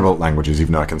I'm terrible at languages,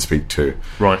 even though I can speak two.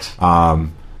 Right.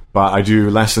 But I do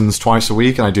lessons twice a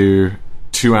week, and I do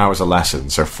 2 hours a lesson,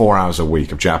 so 4 hours a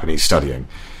week of Japanese studying,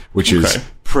 which is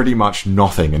pretty much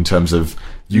nothing in terms of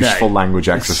useful language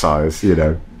exercise, you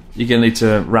know. You're going to need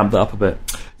to ramp that up a bit.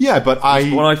 Yeah, but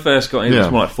when I first got in, it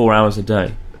was more like 4 hours a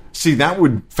day. See, that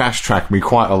would fast-track me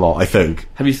quite a lot, I think.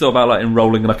 Have you thought about like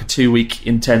enrolling in like a 2-week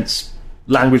intense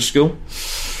language school?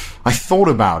 I thought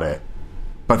about it,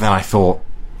 but then I thought,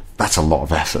 that's a lot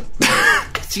of effort.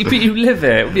 But you live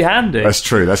it. It would be handy. That's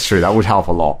true. That would help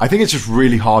a lot. I think it's just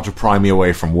really hard to pry me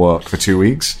away from work for 2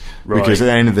 weeks. Right. Because at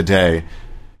the end of the day,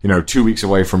 you know, 2 weeks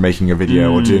away from making a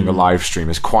video or doing a live stream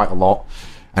is quite a lot.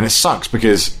 And it sucks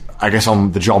because I guess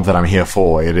on the job that I'm here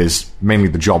for, it is mainly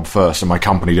the job first, and my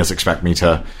company does expect me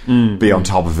to be on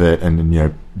top of it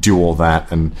and do all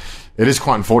that. And it is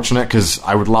quite unfortunate because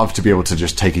I would love to be able to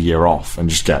just take a year off and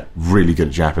just get really good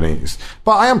at Japanese.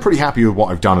 But I am pretty happy with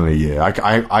what I've done in a year.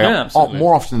 I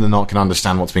more often than not can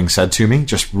understand what's being said to me,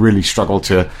 just really struggle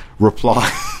to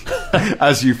reply,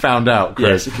 as you found out,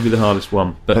 Chris. Yes, it can be the hardest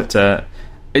one. But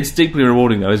it's deeply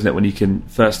rewarding, though, isn't it, when you can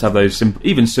first have those simple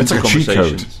it's like conversations. A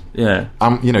cheat code. Yeah.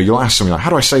 You'll ask something like, how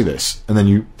do I say this? And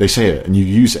then they say it, and you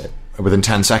use it within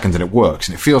 10 seconds, and it works.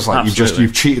 And it feels like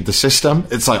you've cheated the system.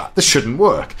 It's like, this shouldn't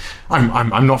work.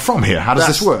 I'm not from here. How does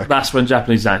this work? That's when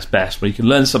Japanese is at its best, where you can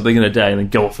learn something in a day and then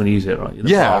go off and use it, right? In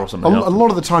the bar or something a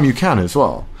lot of the time you can as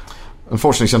well.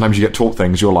 Unfortunately, sometimes you get taught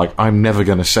things you're like, I'm never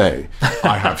going to say,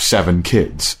 I have 7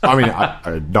 kids. I mean,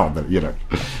 not that,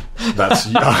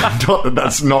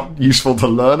 that's not useful to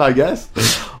learn, I guess.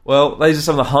 Well, those are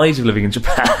some of the highs of living in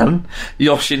Japan.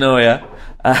 Yoshinoya.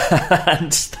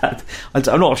 And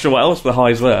I'm not sure what else the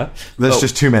highs were. There's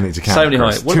just too many to count. So many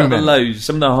highs. What about the lows?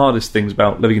 Some of the hardest things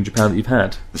about living in Japan that you've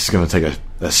had? This is going to take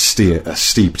a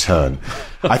steep turn.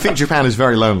 I think Japan is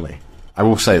very lonely. I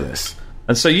will say this.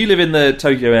 And so you live in the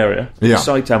Tokyo area, the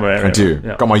Saitama area. I do.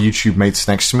 Yeah. Got my YouTube mates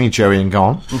next to me, Joey and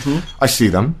Gon. Mm-hmm. I see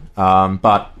them.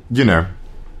 But,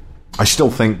 I still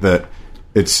think that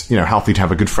it's, healthy to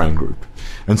have a good friend group.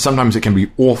 And sometimes it can be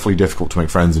awfully difficult to make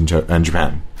friends in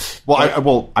Japan.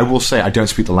 Well, I will say I don't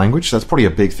speak the language, so that's probably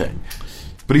a big thing.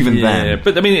 But even then...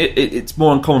 But, I mean, it's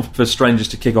more uncommon for strangers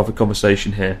to kick off a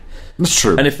conversation here. That's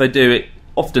true. And if they do, it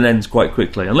often ends quite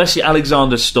quickly. Unless you're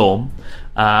Alexander Storm,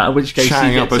 in which case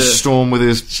chatting up a storm with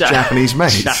his Japanese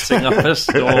mates. Chatting up a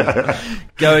storm.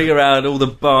 Going around all the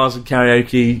bars and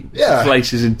karaoke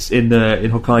places in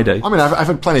Hokkaido. I mean, I've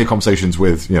had plenty of conversations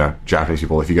with, Japanese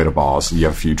people. If you go to bars, you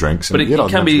have a few drinks. But it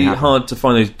can be hard to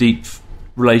find those deep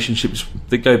relationships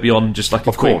that go beyond just like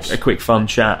a quick fun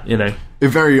chat, It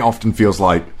very often feels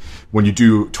like when you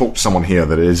do talk to someone here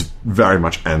that it is very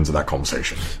much ends of that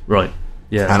conversation. Right.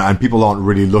 Yeah. And people aren't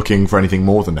really looking for anything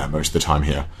more than that most of the time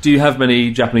here. Do you have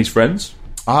many Japanese friends?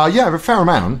 Yeah, I have a fair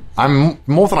amount. I'm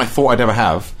more than I thought I'd ever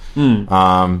have.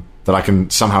 That I can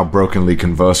somehow brokenly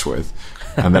converse with.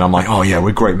 And then I'm like, oh yeah,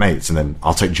 we're great mates. And then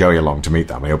I'll take Joey along to meet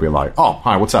them. And he'll be like, oh,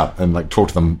 hi, what's up? And like talk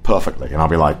to them perfectly. And I'll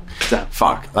be like,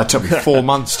 fuck, that took me 4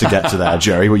 months to get to there,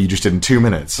 Joey, what you just did in 2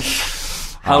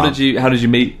 minutes. How did you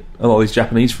meet a lot of these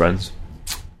Japanese friends?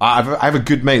 I have a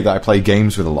good mate that I play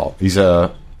games with a lot. He's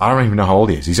I don't even know how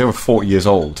old he is. He's over 40 years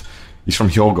old. He's from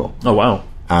Hyogo. Oh, wow.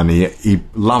 And he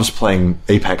loves playing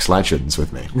Apex Legends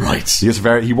with me. Right.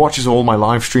 He watches all my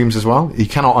live streams as well. He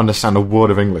cannot understand a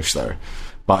word of English, though.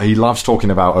 But he loves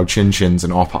talking about Ochinchins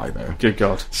and Oppai, though. Good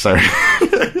God. So...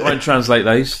 I won't translate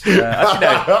those. Actually,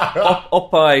 no.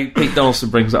 Oppai, Pete Donaldson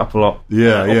brings it up a lot.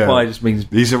 Yeah, Oppai just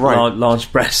means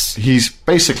large breasts. He's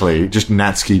basically just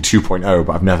Natsuki 2.0,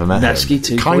 but I've never met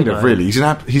Natsuki him. 2.0. Kind of, really.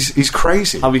 He's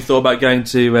crazy. Have you thought about going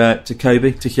to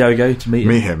Kobe, to Hyogo, to meet him?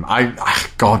 Meet him?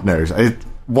 God knows.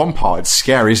 One part, it's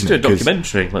scary, isn't it? Do a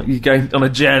documentary. Like you're going on a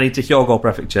journey to Hyogo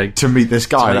Prefecture to meet this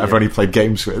guy that I've only played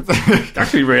games with. That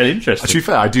could be really interesting. To be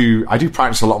fair, I do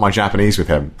practice a lot of my Japanese with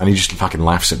him, and he just fucking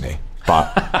laughs at me.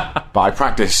 But I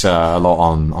practice a lot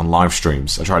on live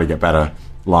streams. I try to get better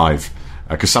live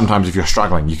because sometimes if you're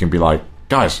struggling, you can be like,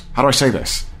 guys, how do I say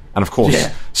this? And of course,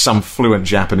 some fluent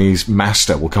Japanese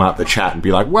master will come out the chat and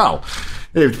be like, well,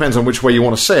 it depends on which way you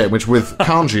want to say it, which with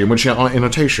kanji and which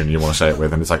annotation you want to say it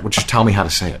with. And it's like, well, just tell me how to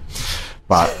say it.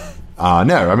 But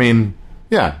no, I mean,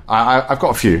 yeah, I've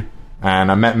got a few,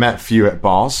 and I met a few at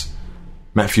bars,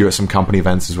 met a few at some company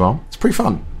events as well. It's pretty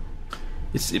fun.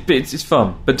 It's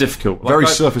fun, but difficult. Very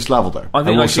surface level, though. I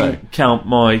think I can count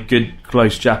my good,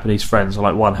 close Japanese friends on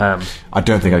like one hand. I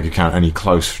don't think I could count any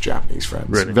close Japanese friends.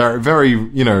 Really? Very, very,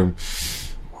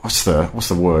 what's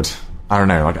the word? I don't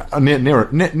know,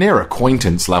 like near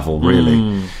acquaintance level,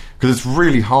 really. Because it's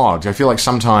really hard. I feel like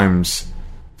sometimes...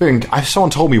 someone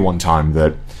told me one time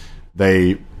that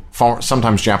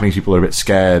sometimes Japanese people are a bit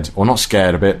scared, or not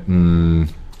scared, a bit...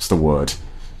 what's the word?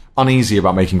 Uneasy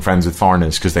about making friends with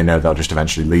foreigners because they know they'll just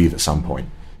eventually leave at some point.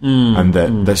 And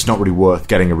that's not really worth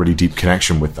getting a really deep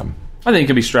connection with them. I think it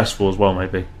can be stressful as well,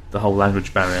 maybe, the whole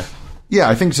language barrier. Yeah,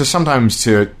 I think so. Sometimes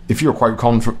if you're quite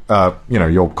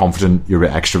you're confident, you're a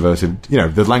bit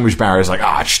extroverted, the language barrier is like,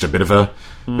 it's just a bit of a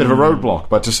roadblock.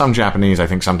 But to some Japanese, I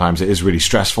think sometimes it is really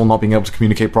stressful not being able to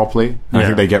communicate properly. And I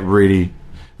think they get really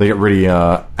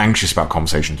anxious about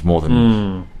conversations more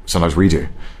than sometimes we do.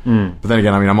 But then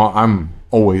again, I mean, I'm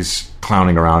always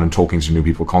clowning around and talking to new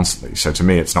people constantly. So to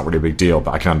me, it's not really a big deal,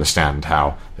 but I can understand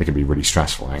how they can be really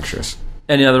stressful and anxious.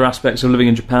 Any other aspects of living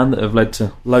in Japan that have led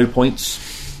to low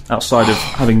points outside of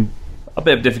having a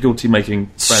bit of difficulty making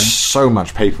friends. So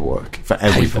much paperwork for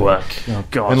everything. Paperwork. Oh,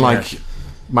 God. And, like,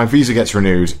 my visa gets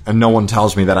renewed, and no one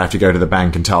tells me that I have to go to the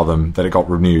bank and tell them that it got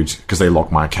renewed because they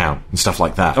locked my account and stuff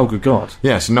like that. Oh, good God.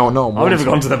 Yes, no. I've never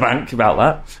gone to the bank about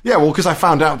that. Yeah, well, because I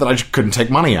found out that I just couldn't take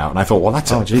money out, and I thought, well,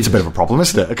 that's a bit of a problem,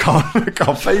 isn't it?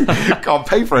 I can't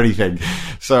pay for anything.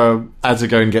 So I had to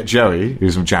go and get Joey,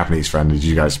 who's a Japanese friend, as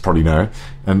you guys probably know,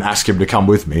 and ask him to come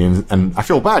with me. And I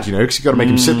feel bad, because you've got to make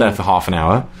him sit there for half an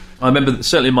hour. I remember that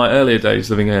certainly in my earlier days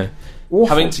living here,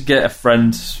 having to get a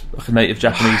friend, like a native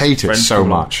Japanese friend. I hate it so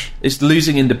much. It's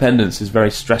losing independence is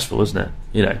very stressful, isn't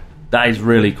it? That is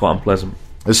really quite unpleasant.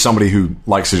 As somebody who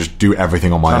likes to just do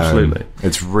everything on my own,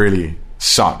 it's really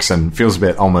sucks and feels a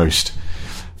bit almost...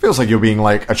 Feels like you're being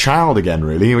like a child again,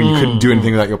 really, when you couldn't do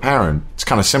anything without your parent. It's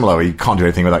kind of similar, where you can't do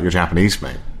anything without your Japanese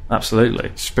mate. Absolutely.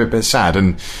 It's a bit sad.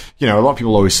 And, a lot of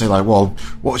people always say, like, well,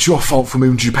 what's your fault for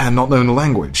moving to Japan not knowing the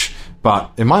language?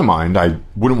 But in my mind, I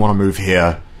wouldn't want to move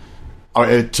here...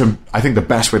 I think the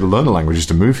best way to learn a language is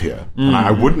to move here. And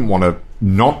I wouldn't want to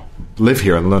not live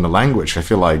here and learn a language. I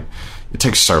feel like it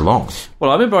takes so long. Well,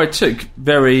 I remember I took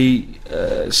very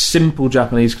simple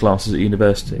Japanese classes at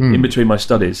university in between my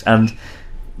studies, and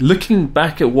looking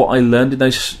back at what I learned in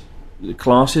those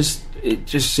classes, it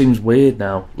just seems weird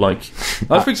now. Like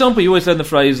for example, you always learn the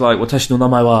phrase like "Watashi no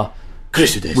namae wa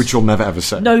Chris desu," which you'll never ever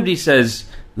say. Nobody says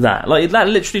that. Like, that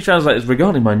literally translates as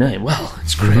regarding my name. Well,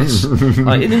 it's Chris.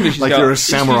 Like, in English, like you're a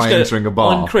samurai entering a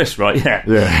bar. I'm Chris, right? Yeah.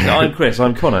 No, I'm Chris.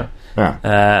 I'm Connor.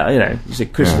 Yeah. You say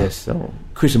Chris this or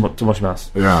Chris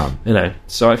tomoshimasu. Yeah.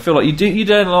 So I feel like you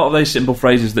learn a lot of those simple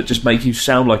phrases that just make you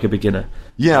sound like a beginner.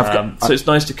 Yeah. So it's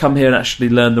nice to come here and actually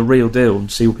learn the real deal and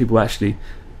see what people actually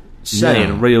say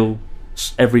in real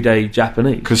everyday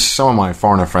Japanese. Because some of my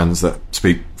foreigner friends that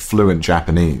speak fluent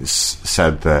Japanese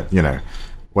said that,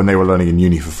 when they were learning in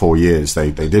uni for 4 years, they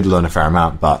did learn a fair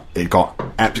amount, but it got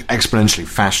exponentially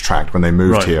fast-tracked when they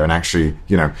moved here and actually,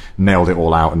 nailed it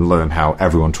all out and learned how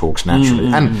everyone talks naturally.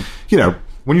 And,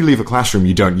 when you leave a classroom,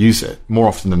 you don't use it. More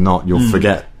often than not, you'll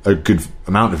forget a good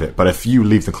amount of it. But if you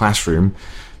leave the classroom,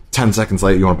 10 seconds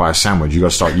later you want to buy a sandwich, you've got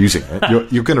to start using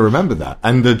it. You're going to remember that.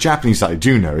 And the Japanese that I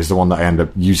do know is the one that I end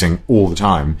up using all the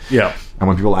time. Yeah. And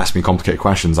when people ask me complicated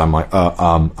questions, I'm like,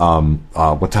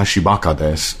 watashi baka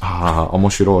desu.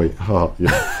 Omoshiroi.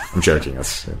 I'm joking.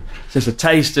 It's just a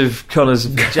taste of Connor's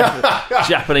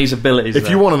Japanese abilities. If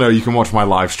you want to know, you can watch my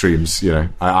live streams.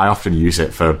 I often use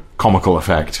it for comical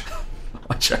effect.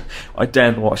 I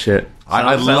daren't watch it.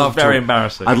 I'd love very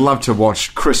embarrassing. I'd love to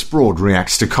watch Chris Broad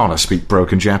reacts to Connor speak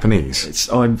broken Japanese.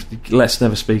 Let's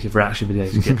never speak of reaction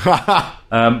videos again.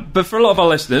 But for a lot of our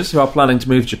listeners who are planning to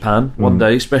move to Japan one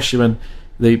day, especially when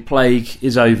the plague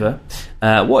is over,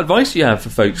 what advice do you have for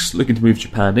folks looking to move to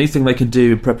Japan? Anything they can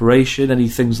do in preparation? Any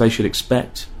things they should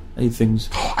expect? Any things?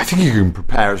 I think you can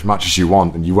prepare as much as you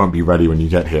want, and you won't be ready when you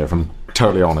get here. If I'm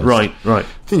totally honest. Right. I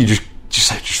think you just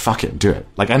fuck it and do it.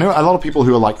 Like, I know a lot of people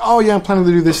who are like, oh yeah, I'm planning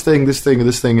to do this thing or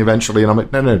this thing eventually, and I'm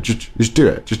like, no, just do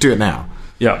it. Just do it now.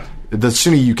 Yeah. The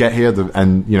sooner you get here,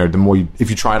 the more if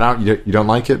you try it out, you don't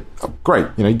like it, great.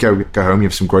 You go home, you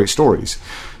have some great stories.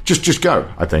 Just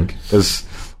go. I think there's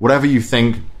whatever you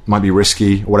think might be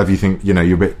risky, or whatever you think you're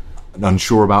a bit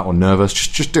unsure about or nervous,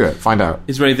 just do it. Find out.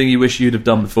 Is there anything you wish you'd have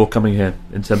done before coming here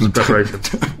in terms of preparation?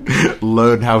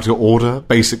 Learn how to order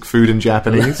basic food in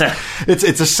Japanese.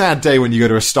 It's a sad day when you go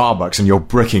to a Starbucks and you're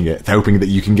bricking it, hoping that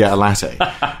you can get a latte.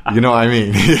 You know what I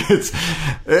mean? It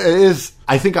is.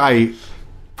 I think I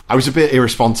was a bit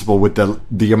irresponsible with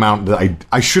the amount that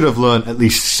I should have learned at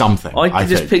least something. I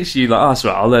just picture you like, that's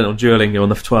right, I'll learn on Duolingo on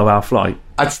the 12-hour flight.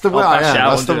 That's the way I am.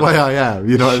 That's the way I am.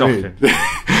 You know what I mean?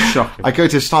 Shocking. I go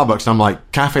to Starbucks and I'm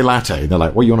like, cafe latte. They're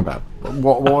like, what are you on about?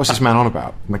 What was this man on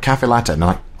about? I'm like, cafe latte. And they're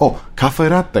like, oh, cafe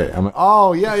latte. I'm like,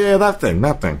 oh, yeah, that thing.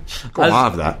 Go on, I'll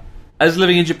have that. Has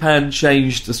living in Japan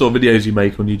changed the sort of videos you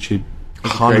make on YouTube?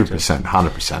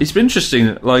 100%. It's been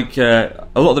interesting. Like, a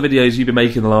lot of the videos you've been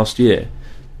making the last year,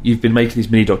 you've been making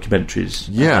these mini documentaries.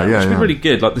 It's been really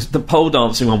good. Like the pole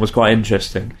dancing one was quite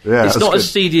interesting. Yeah, it's not as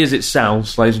seedy as it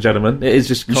sounds, ladies and gentlemen. It is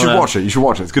just. You should watch it.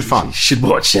 It's good fun. You should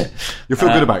watch it. You'll feel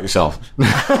good about yourself.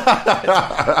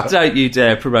 Don't you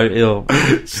dare promote ill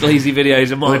sleazy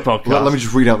videos on my podcast. Well, let me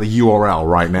just read out the URL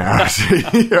right now.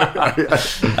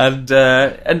 And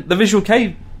the Visual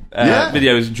K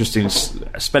video is interesting.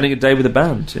 Spending a day with a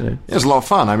band, Yeah, it's a lot of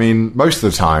fun. I mean, most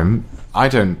of the time, I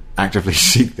don't actively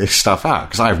seek this stuff out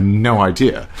because I have no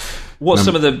idea. What's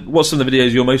some of the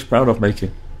videos you're most proud of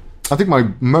making? I think my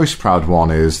most proud one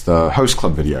is the Host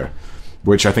Club video,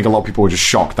 which I think a lot of people were just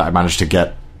shocked that I managed to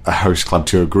get a host club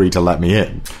to agree to let me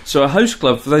in. So a host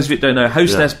club, for those of you who don't know,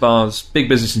 hostess bars, big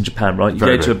business in Japan, right? You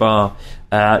Very go to a big.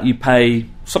 bar, you pay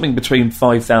something between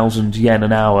 5,000 yen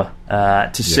an hour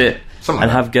to sit Something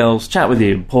and like have girls chat with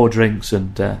you and pour drinks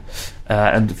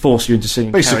and force you into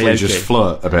singing Basically, karaoke. just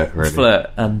flirt a bit, really.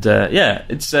 Flirt and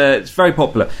it's very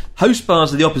popular. Host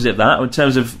bars are the opposite of that in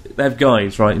terms of they have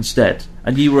guys, right, instead.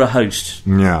 And you were a host.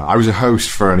 Yeah, I was a host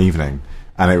for an evening,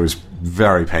 and it was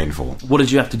very painful. What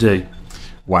did you have to do?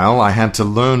 Well, I had to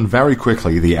learn very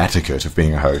quickly the etiquette of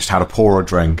being a host, how to pour a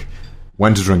drink,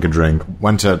 when to drink a drink,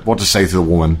 what to say to the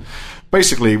woman.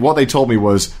 Basically, what they told me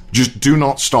was just do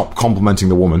not stop complimenting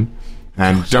the woman,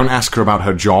 and don't ask her about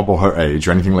her job or her age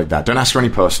or anything like that. Don't ask her any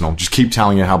personal. Just keep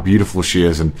telling her how beautiful she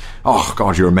is, and oh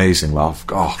God, you're amazing, love.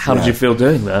 Oh, How did you feel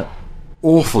doing that?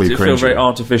 Awfully Did it cringy. feel very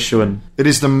artificial and It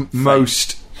is the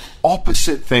most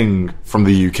opposite thing from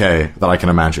the UK that I can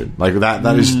imagine. Like that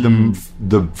is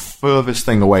the furthest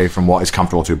thing away from what is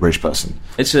comfortable to a British person.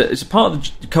 It's a part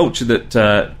of the culture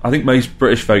that I think most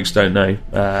British folks don't know,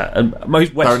 and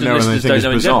most Western know, and they listeners think don't it's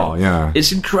know in bizarre, general. yeah.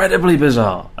 It's incredibly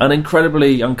bizarre and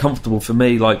incredibly uncomfortable for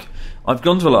me. Like, I've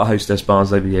gone to a lot of hostess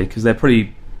bars over the year because they're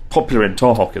pretty popular in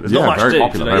Tohoku. There's not much very to do.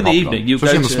 popular. You know, Very in the popular. evening, you'll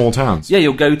Especially go in the to small towns. Yeah,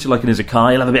 you'll go to like an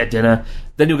izakaya, you'll have a bit of dinner,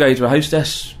 then you'll go to a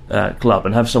hostess club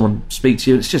and have someone speak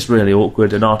to you. It's just really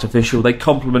awkward and artificial. They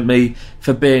compliment me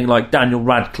for being like Daniel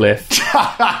Radcliffe.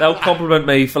 They'll compliment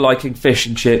me for liking fish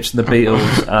and chips and the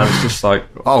Beatles, and it's just like,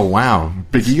 Oh wow,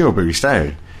 big ego boost,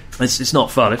 eh? it's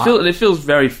not fun. It feels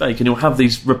very fake, and you'll have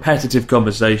these repetitive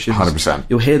conversations. 100%.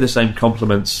 You'll hear the same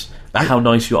compliments about how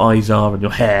nice your eyes are and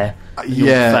your hair. And your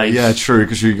face. Yeah, true.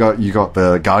 Because you got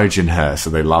the Gaijin hair, so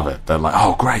they love it. They're like,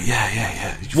 oh great,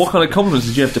 yeah. What kind of compliments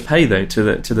did you have to pay though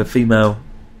to the female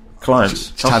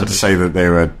clients? Just had to say that they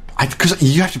were, because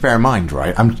you have to bear in mind,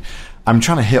 right? I'm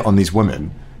trying to hit on these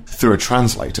women through a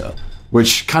translator,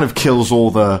 which kind of kills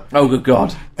all the Oh good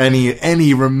God!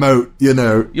 any remote,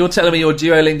 You're telling me your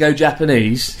Duolingo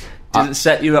Japanese didn't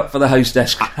set you up for the host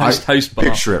bar?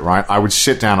 Picture it, right? I would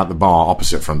sit down at the bar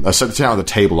opposite from, sit down at the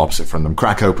table opposite from them,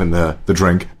 crack open the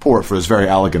drink, pour it for us very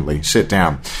elegantly, sit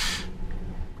down,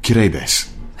 kirei desu.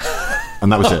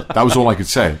 And that was it. That was all I could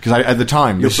say. Because at the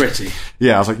time... You're pretty.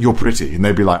 Yeah, I was like, you're pretty. And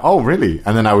they'd be like, oh, really?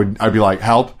 And then I'd be like,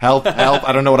 help.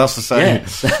 I don't know what else to say.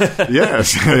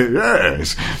 Yes.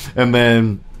 yes. And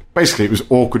then... Basically, it was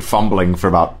awkward fumbling for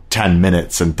about 10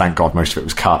 minutes, and thank God most of it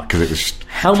was cut, because it was just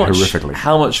horrifically.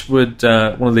 How much would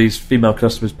one of these female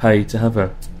customers pay to have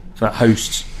a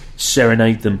host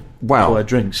serenade them for their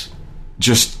drinks?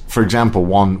 Just, for example,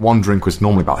 one drink was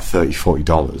normally about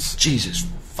 $30-$40. Jesus,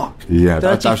 fuck. Yeah.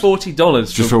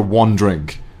 $30-$40 just for one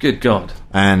drink. Good God.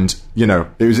 And,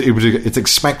 it's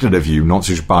expected of you not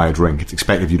to just buy a drink, it's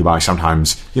expected of you to buy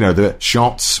sometimes, the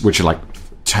shots, which are like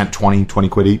 10, 20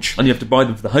 quid each. And you have to buy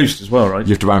them for the host as well, right? You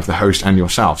have to buy them for the host and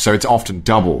yourself. So it's often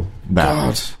double that.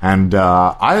 God. And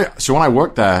so when I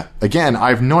worked there, again, I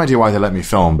have no idea why they let me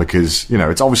film, because,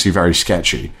 it's obviously very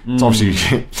sketchy. It's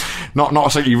obviously not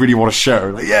something you really want to show.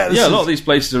 Like, a lot of these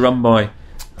places are run by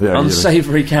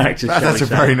unsavoury characters. That's a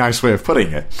very nice way of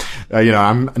putting it.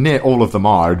 I'm near all of them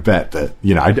are. I'd bet that,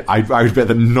 I would bet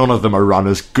that none of them are run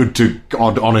as good to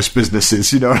God honest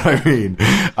businesses, you know what I mean?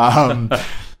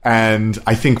 And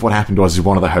I think what happened was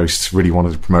one of the hosts really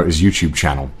wanted to promote his YouTube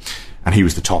channel, and he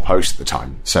was the top host at the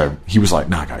time. So he was like,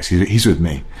 nah, guys, he's with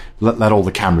me. Let all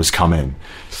the cameras come in.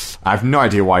 I have no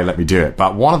idea why he let me do it,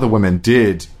 but one of the women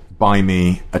did buy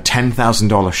me a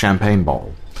 $10,000 champagne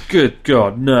bottle. Good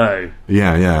God, no.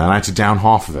 Yeah, and I had to down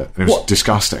half of it, and it was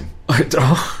disgusting.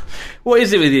 What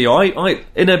is it with you? I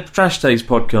in a Trash Taste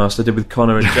podcast I did with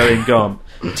Connor and Joey and Gone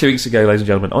 2 weeks ago, ladies and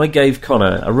gentlemen, I gave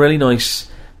Connor a really nice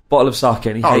bottle of sake,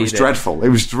 and he hated it. It was dreadful. It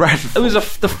was dreadful. It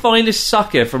was the finest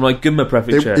sake from like Gunma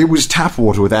Prefecture. It was tap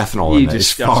water with ethanol in it,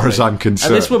 as far as I'm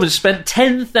concerned. And this woman spent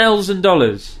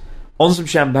 $10,000 on some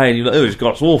champagne. You're like, oh,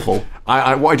 it's awful.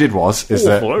 What I did was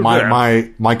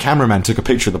that my cameraman took a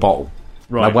picture of the bottle.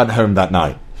 Right. I went home that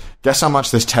night. Guess how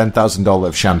much this $10,000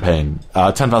 of champagne,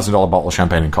 $10,000 bottle of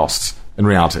champagne costs in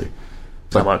reality?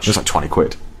 How much? It was like 20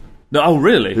 quid. No, oh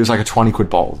really? It was like a 20 quid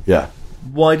bottle. Yeah.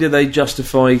 Why do they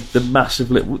justify the massive...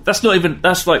 That's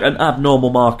like an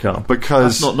abnormal markup.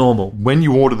 Because... That's not normal. When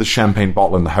you order the champagne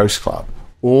bottle in the host club,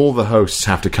 all the hosts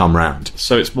have to come round.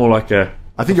 So it's more like a...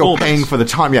 I think you're paying for the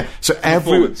time, yeah. So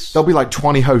there'll be like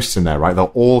 20 hosts in there, right?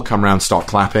 They'll all come round, start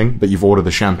clapping that you've ordered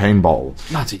the champagne bottle.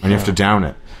 Bloody and you have to down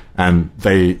it. And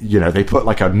they put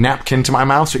like a napkin to my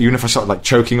mouth, so even if I started like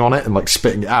choking on it and like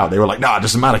spitting it out, they were like, nah, it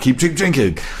doesn't matter, keep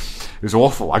drinking. It was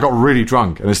awful. I got really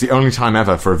drunk, and it's the only time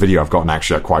ever for a video I've gotten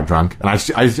actually quite drunk. And I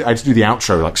had to do the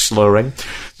outro like slurring.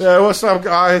 Yeah, what's up,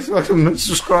 guys? Welcome,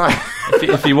 subscribe.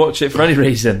 If you watch it for any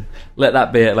reason, let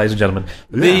that be it, ladies and gentlemen.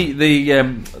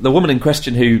 The woman in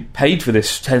question who paid for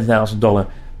this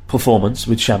 $10,000 performance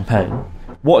with champagne,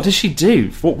 what did she do?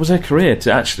 What was her career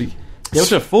to actually be able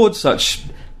to afford such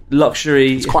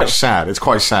luxury? It's quite sad. It's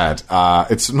quite sad.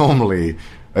 It's normally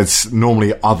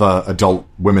other adult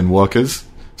women workers,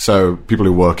 so people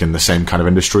who work in the same kind of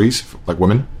industries, like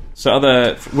women. So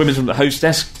other women from the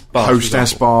hostess bars?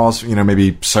 Hostess bars,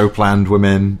 maybe Soapland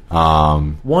women.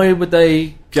 Why would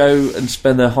they go and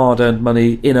spend their hard-earned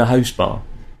money in a host bar?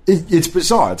 It's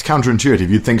bizarre. It's counterintuitive.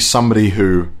 You'd think somebody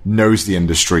who knows the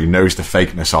industry, knows the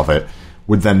fakeness of it,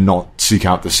 would then not seek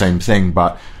out the same thing.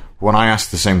 But when I asked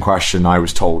the same question, I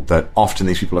was told that often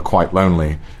these people are quite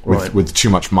lonely with too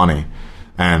much money.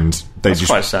 And that's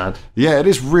quite sad. Yeah, it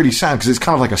is really sad because it's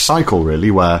kind of like a cycle,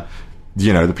 really, where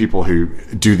the people who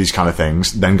do these kind of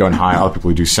things then go and hire other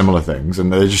people who do similar things,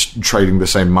 and they're just trading the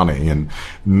same money, and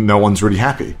no one's really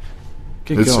happy.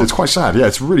 It's quite sad. Yeah,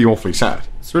 it's really awfully sad.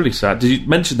 It's really sad. Did you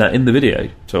mention that in the video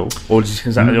at all, or is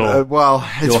that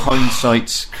your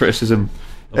hindsight criticism?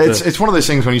 It's one of those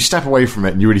things when you step away from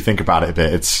it and you really think about it a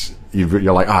bit.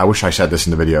 You're like, I wish I said this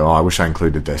in the video. I wish I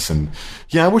included this, and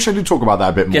I wish I did talk about that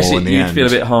a bit more. In the end, you'd feel a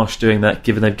bit harsh doing that,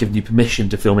 given they've given you permission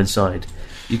to film inside.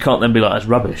 You can't then be like, that's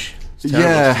rubbish. It's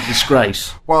terrible. It's a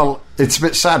disgrace. Well, it's a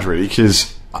bit sad, really,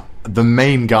 because the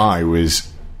main guy was,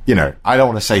 I don't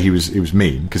want to say he was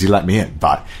mean because he let me in,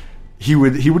 but he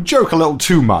would joke a little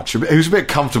too much. He was a bit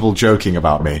comfortable joking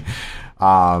about me,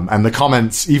 and the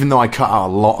comments, even though I cut out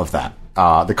a lot of that.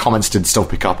 The comments did still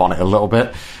pick up on it a little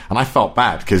bit, and I felt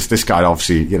bad because this guy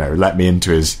obviously, let me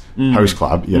into his host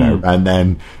club, and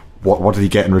then what did he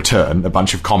get in return? A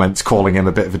bunch of comments calling him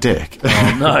a bit of a dick.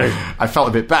 Oh no! I felt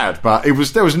a bit bad, but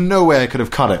there was no way I could have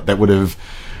cut it that would have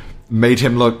made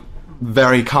him look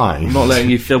very kind. I'm not letting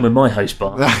you film in my host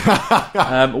bar.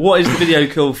 What is the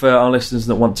video called for our listeners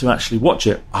that want to actually watch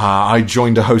it? I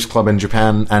joined a host club in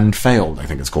Japan and failed, I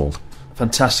think it's called.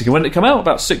 Fantastic. And when did it come out?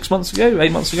 About 6 months ago?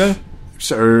 8 months ago?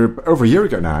 So, over a year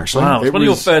ago now, actually. Wow, it was one of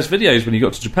your first videos when you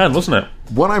got to Japan, wasn't it?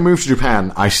 When I moved to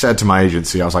Japan, I said to my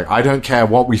agency, I was like, I don't care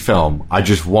what we film, I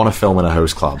just want to film in a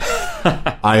host club.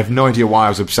 I have no idea why I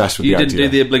was obsessed with the idea. You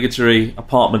didn't do the obligatory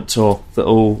apartment tour that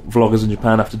all vloggers in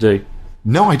Japan have to do?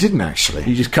 No, I didn't, actually.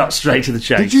 You just cut straight to the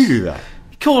chase. Did you do that?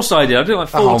 Of course I did. I did it like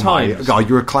 4 times. My God,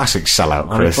 you're a classic sellout,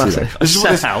 Chris. I'm a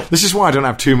classic. This is why I don't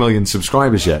have 2 million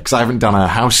subscribers yet, because I haven't done a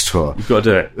house tour. You've got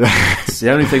to do it. It's the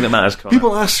only thing that matters, Connor.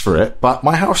 People ask for it, but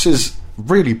my house is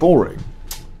really boring.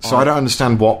 So I don't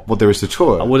understand what there is to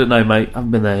tour. I wouldn't know, mate. I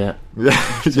haven't been there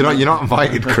yet. You're not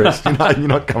invited, Chris. You're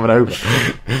not coming over.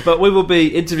 But we will be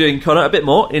interviewing Connor a bit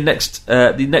more in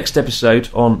the next episode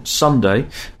on Sunday.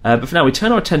 But for now, we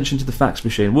turn our attention to the fax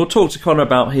machine. We'll talk to Connor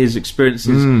about his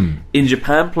experiences in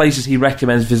Japan, places he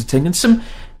recommends visiting, and some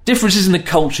differences in the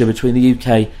culture between the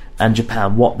UK and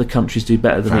Japan, what the countries do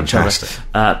better than each other.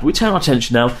 But we turn our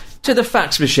attention now to the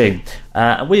fax machine.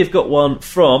 And we have got one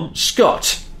from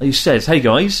Scott, who says, hey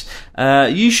guys,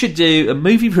 you should do a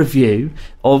movie review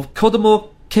of Kodomo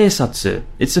Keisatsu.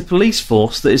 It's a police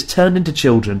force that is turned into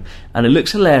children, and it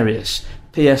looks hilarious.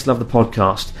 P.S. Love the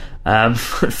podcast.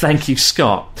 Thank you,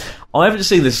 Scott. I haven't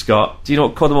seen this, Scott. Do you know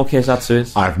what Kodomo Keisatsu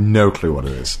is? I have no clue what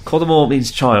it is. Kodomo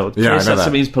means child. Yeah,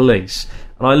 Keisatsu means police.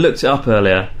 And I looked it up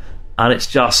earlier, and it's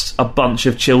just a bunch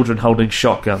of children holding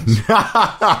shotguns.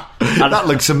 That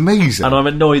looks amazing. And I'm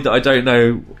annoyed that I don't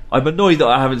know. I'm annoyed that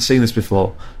I haven't seen this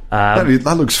before.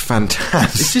 That looks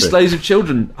fantastic. It's just loads of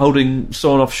children holding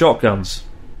sawn-off shotguns.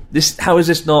 How is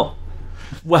this not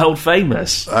world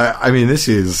famous? This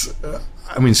is.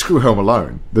 Screw Home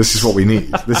Alone. This is what we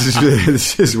need.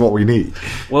 This is what we need.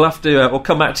 We'll have to. We'll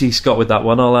come back to you, Scott, with that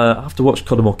one. I'll have to watch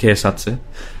Kodomo Keisatsu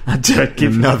and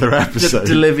give another episode.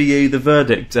 Deliver you the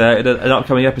verdict in an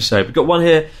upcoming episode. We've got one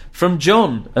here from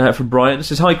John from Brighton. It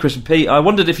says, "Hi, Chris and Pete. I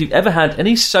wondered if you've ever had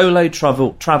any solo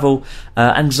travel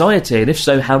anxiety, and if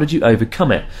so, how did you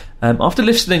overcome it? After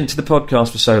listening to the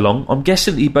podcast for so long, I'm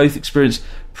guessing that you both experience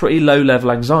pretty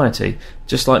low-level anxiety,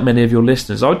 just like many of your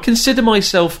listeners. I would consider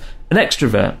myself an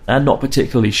extrovert and not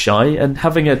particularly shy, and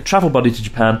having a travel buddy to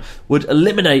Japan would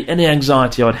eliminate any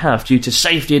anxiety I'd have due to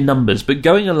safety in numbers, but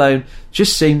going alone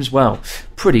just seems,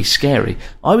 pretty scary.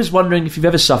 I was wondering if you've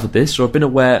ever suffered this or have been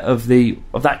aware of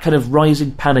that kind of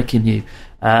rising panic in you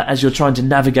as you're trying to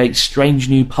navigate strange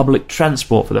new public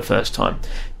transport for the first time.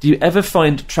 Do you ever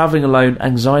find travelling alone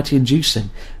anxiety-inducing?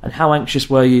 And how anxious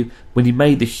were you when you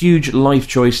made the huge life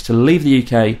choice to leave the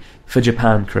UK for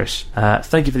Japan, Chris?"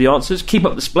 Thank you for the answers. Keep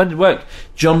up the splendid work.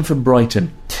 John from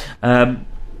Brighton.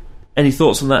 Any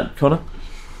thoughts on that, Connor?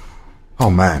 Oh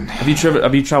man, have you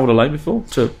travelled alone before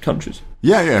to countries?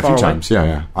 Yeah, a few times.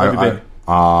 Yeah.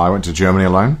 I went to Germany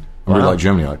alone. I really like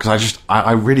Germany because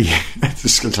I really this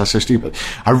is so stupid.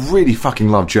 I really fucking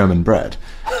love German bread.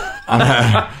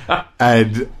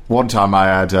 And one time I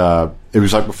had it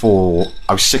was like before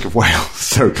I was sick of Wales,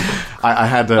 so I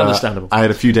had understandable. I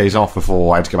had a few days off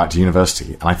before I had to go back to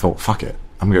university, and I thought, fuck it,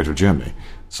 I'm gonna go to Germany.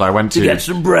 So I went to get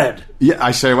some bread. Yeah,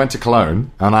 I went to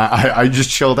Cologne, and I just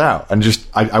chilled out, and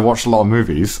I watched a lot of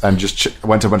movies, and just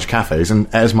went to a bunch of cafes and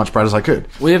ate as much bread as I could.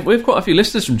 We've quite a few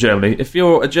listeners from Germany. If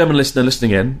you're a German listener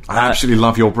listening in, I absolutely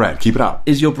love your bread. Keep it up.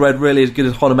 Is your bread really as good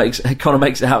as Connor makes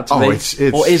it out to be? It's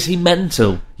or is he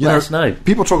mental? Let us know.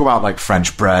 People talk about like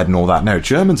French bread and all that. No,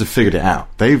 Germans have figured it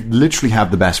out. They literally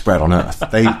have the best bread on earth.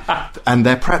 And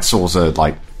their pretzels are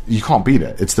like, you can't beat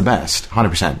it. It's the best,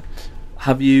 100%.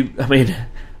 Have you? I mean.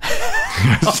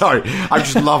 Sorry, I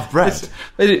just love bread.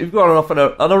 We've gone off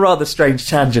on a rather strange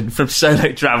tangent from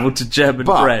solo travel to German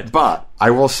bread. But I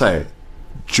will say,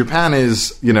 Japan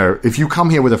is, if you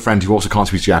come here with a friend who also can't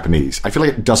speak Japanese, I feel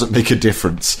like it doesn't make a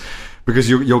difference because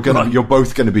you're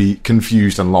both going to be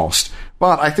confused and lost.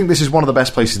 But I think this is one of the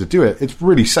best places to do it. It's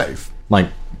really safe. Like,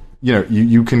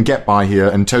 you can get by here,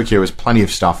 and Tokyo has plenty of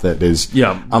stuff that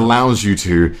allows you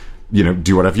to,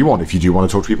 do whatever you want. If you do want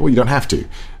to talk to people, you don't have to.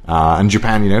 And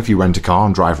Japan, if you rent a car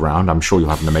and drive around, I'm sure you'll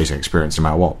have an amazing experience no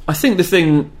matter what. I think the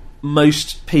thing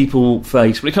most people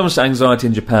face when it comes to anxiety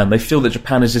in Japan, they feel that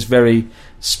Japan is this very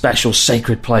special,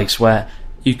 sacred place where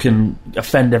you can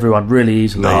offend everyone really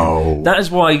easily. No. That is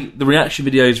why the reaction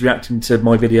videos reacting to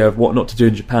my video of what not to do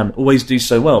in Japan always do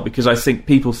so well, because I think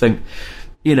people think,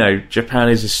 Japan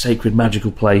is a sacred,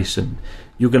 magical place and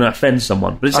you're going to offend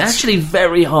someone. But it's actually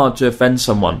very hard to offend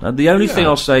someone. And the only thing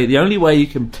I'll say, the only way you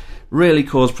can really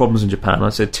cause problems in Japan, I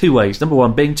said 2 ways. Number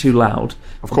one, being too loud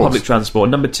on public transport.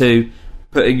 Number two,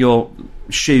 putting your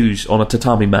shoes on a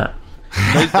tatami mat.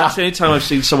 That's the only time I've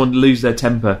seen someone lose their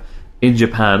temper in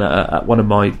Japan at one of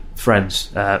my friends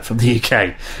from the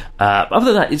UK. Other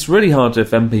than that, it's really hard to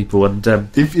offend people. And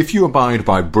if you abide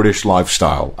by British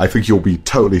lifestyle, I think you'll be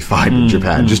totally fine in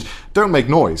Japan. Just don't make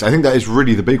noise. I think that is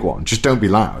really the big one. Just don't be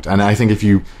loud. And I think if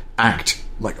you act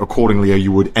like accordingly as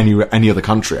you would any other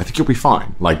country, I think you'll be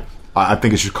fine. Like, I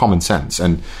think it's just common sense.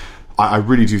 And I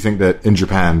really do think that in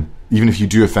Japan, even if you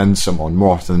do offend someone,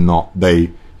 more often than not, they're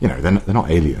not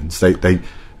aliens.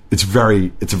 It's a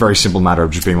very simple matter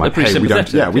of just being like, hey, we don't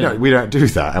do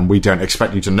that, and we don't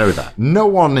expect you to know that. No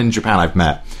one in Japan I've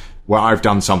met where I've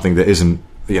done something that isn't,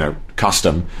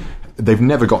 custom, they've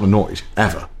never gotten annoyed,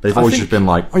 ever. They've always just been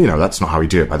like, oh, that's not how we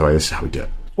do it, by the way, this is how we do it.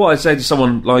 What I'd say to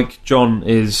someone like John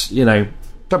is,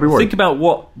 don't be worried. Think about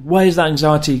where's that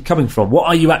anxiety coming from? What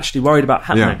are you actually worried about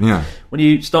happening? Yeah. When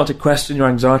you start to question your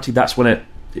anxiety, that's when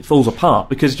it falls apart.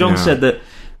 Because John said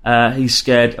that he's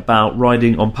scared about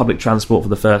riding on public transport for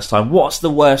the first time. What's the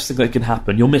worst thing that can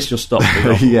happen? You'll miss your stop.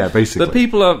 Yeah, basically. But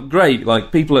people are great.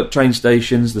 Like people at train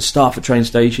stations, the staff at train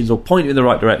stations will point you in the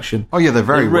right direction. Oh yeah, they're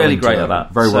really great at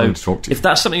that. Very willing to talk to you. If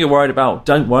that's something you're worried about,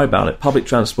 don't worry about it. Public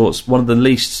transport's one of the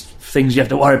least things you have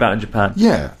to worry about in Japan.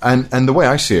 Yeah, and the way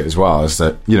I see it as well is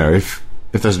that, if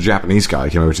there's a Japanese guy who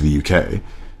came over to the UK,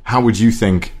 how would you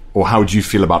think, or how would you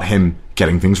feel about him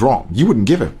getting things wrong? You wouldn't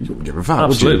give a fuck.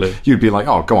 Absolutely. Would you? You'd be like,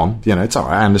 oh, go on, it's all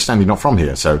right, I understand you're not from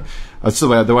here. So that's the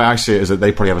way I see it, is that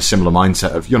they probably have a similar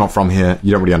mindset of, you're not from here,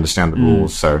 you don't really understand the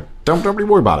rules, so don't really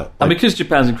worry about it. And because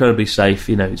Japan's incredibly safe,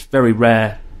 it's very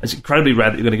rare. It's incredibly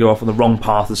rare that you're going to go off on the wrong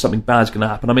path and something bad's going to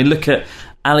happen. I mean, look at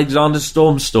Alexander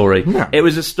Storm's story. Yeah. It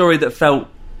was a story that felt...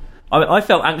 I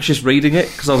felt anxious reading it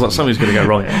because I was like, something's going to go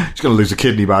wrong here. He's going to lose a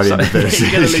kidney by the end of this.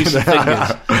 He's going to lose some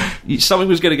fingers. Something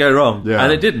was going to go wrong,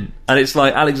 and it didn't. And it's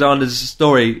like Alexander's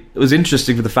story was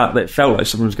interesting for the fact that it felt like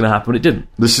something was going to happen, but it didn't.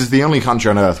 This is the only country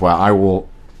on earth where I will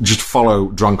just follow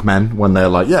drunk men when they're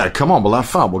like, yeah, come on, we'll have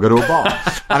fun, we'll go to a bar.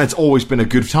 And it's always been a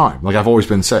good time. Like, I've always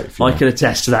been safe. I can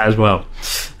attest to that as well.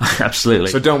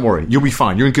 Absolutely. So don't worry, you'll be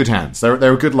fine. You're in good hands. They're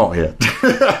a good lot here.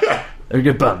 They're a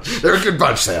good bunch. They're a good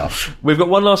bunch, they are. We've got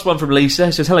one last one from Lisa.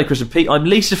 It says, hello, Chris and Pete. I'm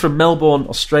Lisa from Melbourne,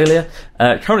 Australia,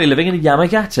 currently living in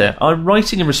Yamagata. I'm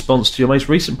writing in response to your most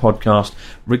recent podcast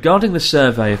regarding the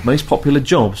survey of most popular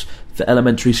jobs for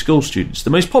elementary school students.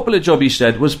 The most popular job, you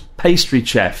said, was pastry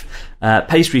chef or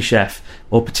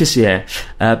patissier.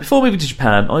 Before moving to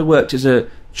Japan, I worked as a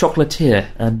chocolatier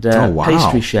and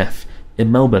pastry chef in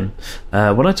Melbourne.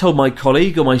 When I told my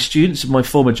colleague or my students of my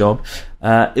former job,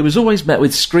 it was always met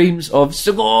with screams of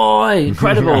 "Sugoi!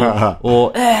 Incredible!"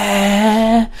 or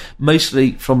 "Eh!"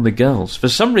 mostly from the girls. For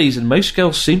some reason, most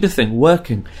girls seem to think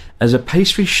working as a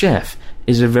pastry chef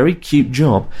is a very cute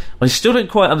job. I still don't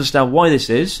quite understand why this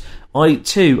is. I,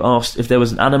 too, asked if there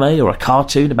was an anime or a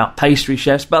cartoon about pastry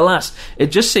chefs, but alas,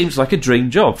 it just seems like a dream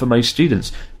job for most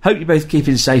students. Hope you're both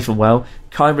keeping safe and well.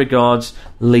 Kind regards,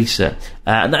 Lisa.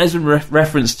 And that is in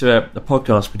reference to a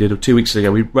podcast we did 2 weeks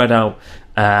ago. We read out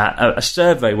a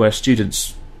survey where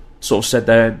students sort of said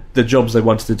the jobs they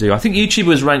wanted to do. I think YouTuber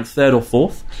was ranked 3rd or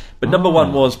 4th, but number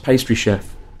 1 was pastry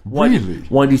chef. Really?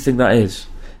 Why do you think that is?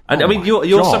 And I mean,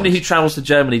 you're somebody who travels to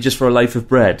Germany just for a loaf of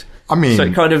bread. I mean, so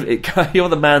you're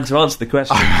the man to answer the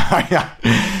question.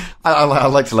 I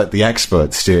like to let the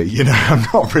experts do it. You know, I'm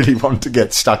not really one to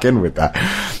get stuck in with that.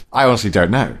 I honestly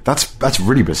don't know. That's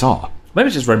really bizarre. Maybe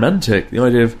it's just romantic. The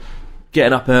idea of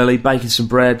getting up early, baking some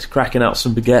bread, cracking out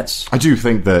some baguettes. I do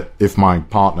think that if my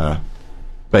partner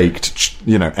baked,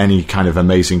 any kind of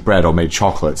amazing bread or made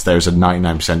chocolates, there's a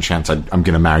 99% chance I'm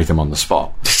going to marry them on the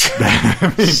spot.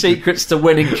 Secrets to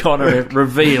winning Connor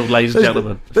revealed, ladies and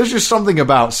gentlemen. There's just something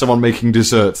about someone making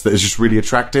desserts that is just really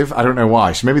attractive. I don't know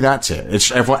why. So maybe that's it.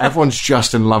 It's everyone's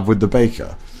just in love with the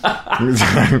baker.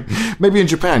 Maybe in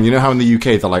Japan, you know how in the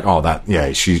UK they're like,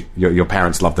 your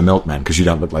parents love the milkman because you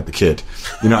don't look like the kid.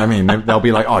 You know what I mean? They'll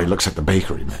be like, oh, he looks like the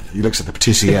bakery man. He looks like the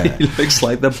patissier. He looks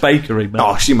like the bakery man.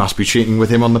 Oh, she must be cheating with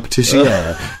him on the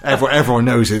patissier. Everyone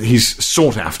knows it. He's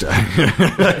sought after.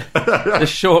 The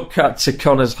shortcut to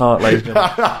Connor's heart, ladies and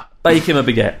gentlemen. Bake him a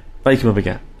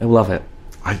baguette. He'll love it.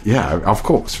 Of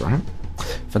course, right?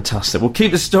 Fantastic. We'll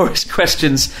keep the stories,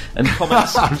 questions and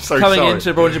comments coming into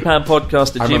the Abroad in Japan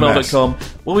podcast at gmail.com.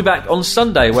 We'll be back on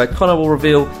Sunday where Connor will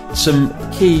reveal some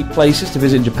key places to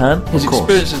visit in Japan, his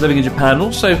experiences living in Japan, and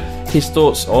also his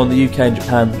thoughts on the UK and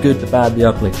Japan, the good, the bad, the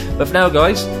ugly. But for now,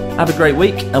 guys, have a great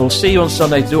week and we'll see you on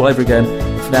Sunday to do it all over again.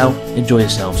 For now, enjoy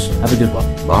yourselves. Have a good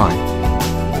one. Bye.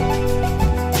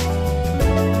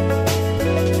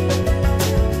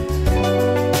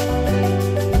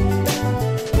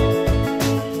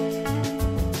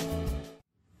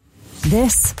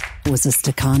 This was a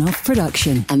Stakhanov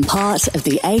production and part of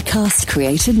the Acast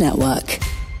Creative Network.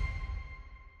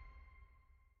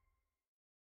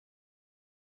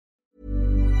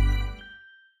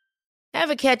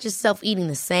 Ever catch yourself eating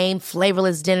the same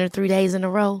flavorless dinner 3 days in a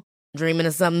row? Dreaming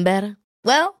of something better?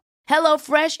 Well,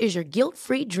 HelloFresh is your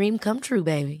guilt-free dream come true,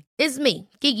 baby. It's me,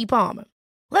 Keke Palmer.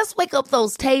 Let's wake up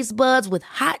those taste buds with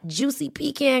hot, juicy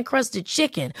pecan-crusted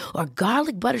chicken or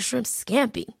garlic butter shrimp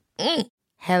scampi.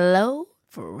 Hello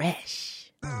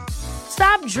Fresh.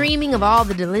 Stop dreaming of all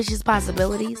the delicious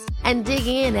possibilities and dig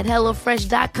in at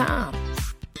HelloFresh.com.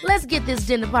 Let's get this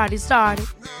dinner party started.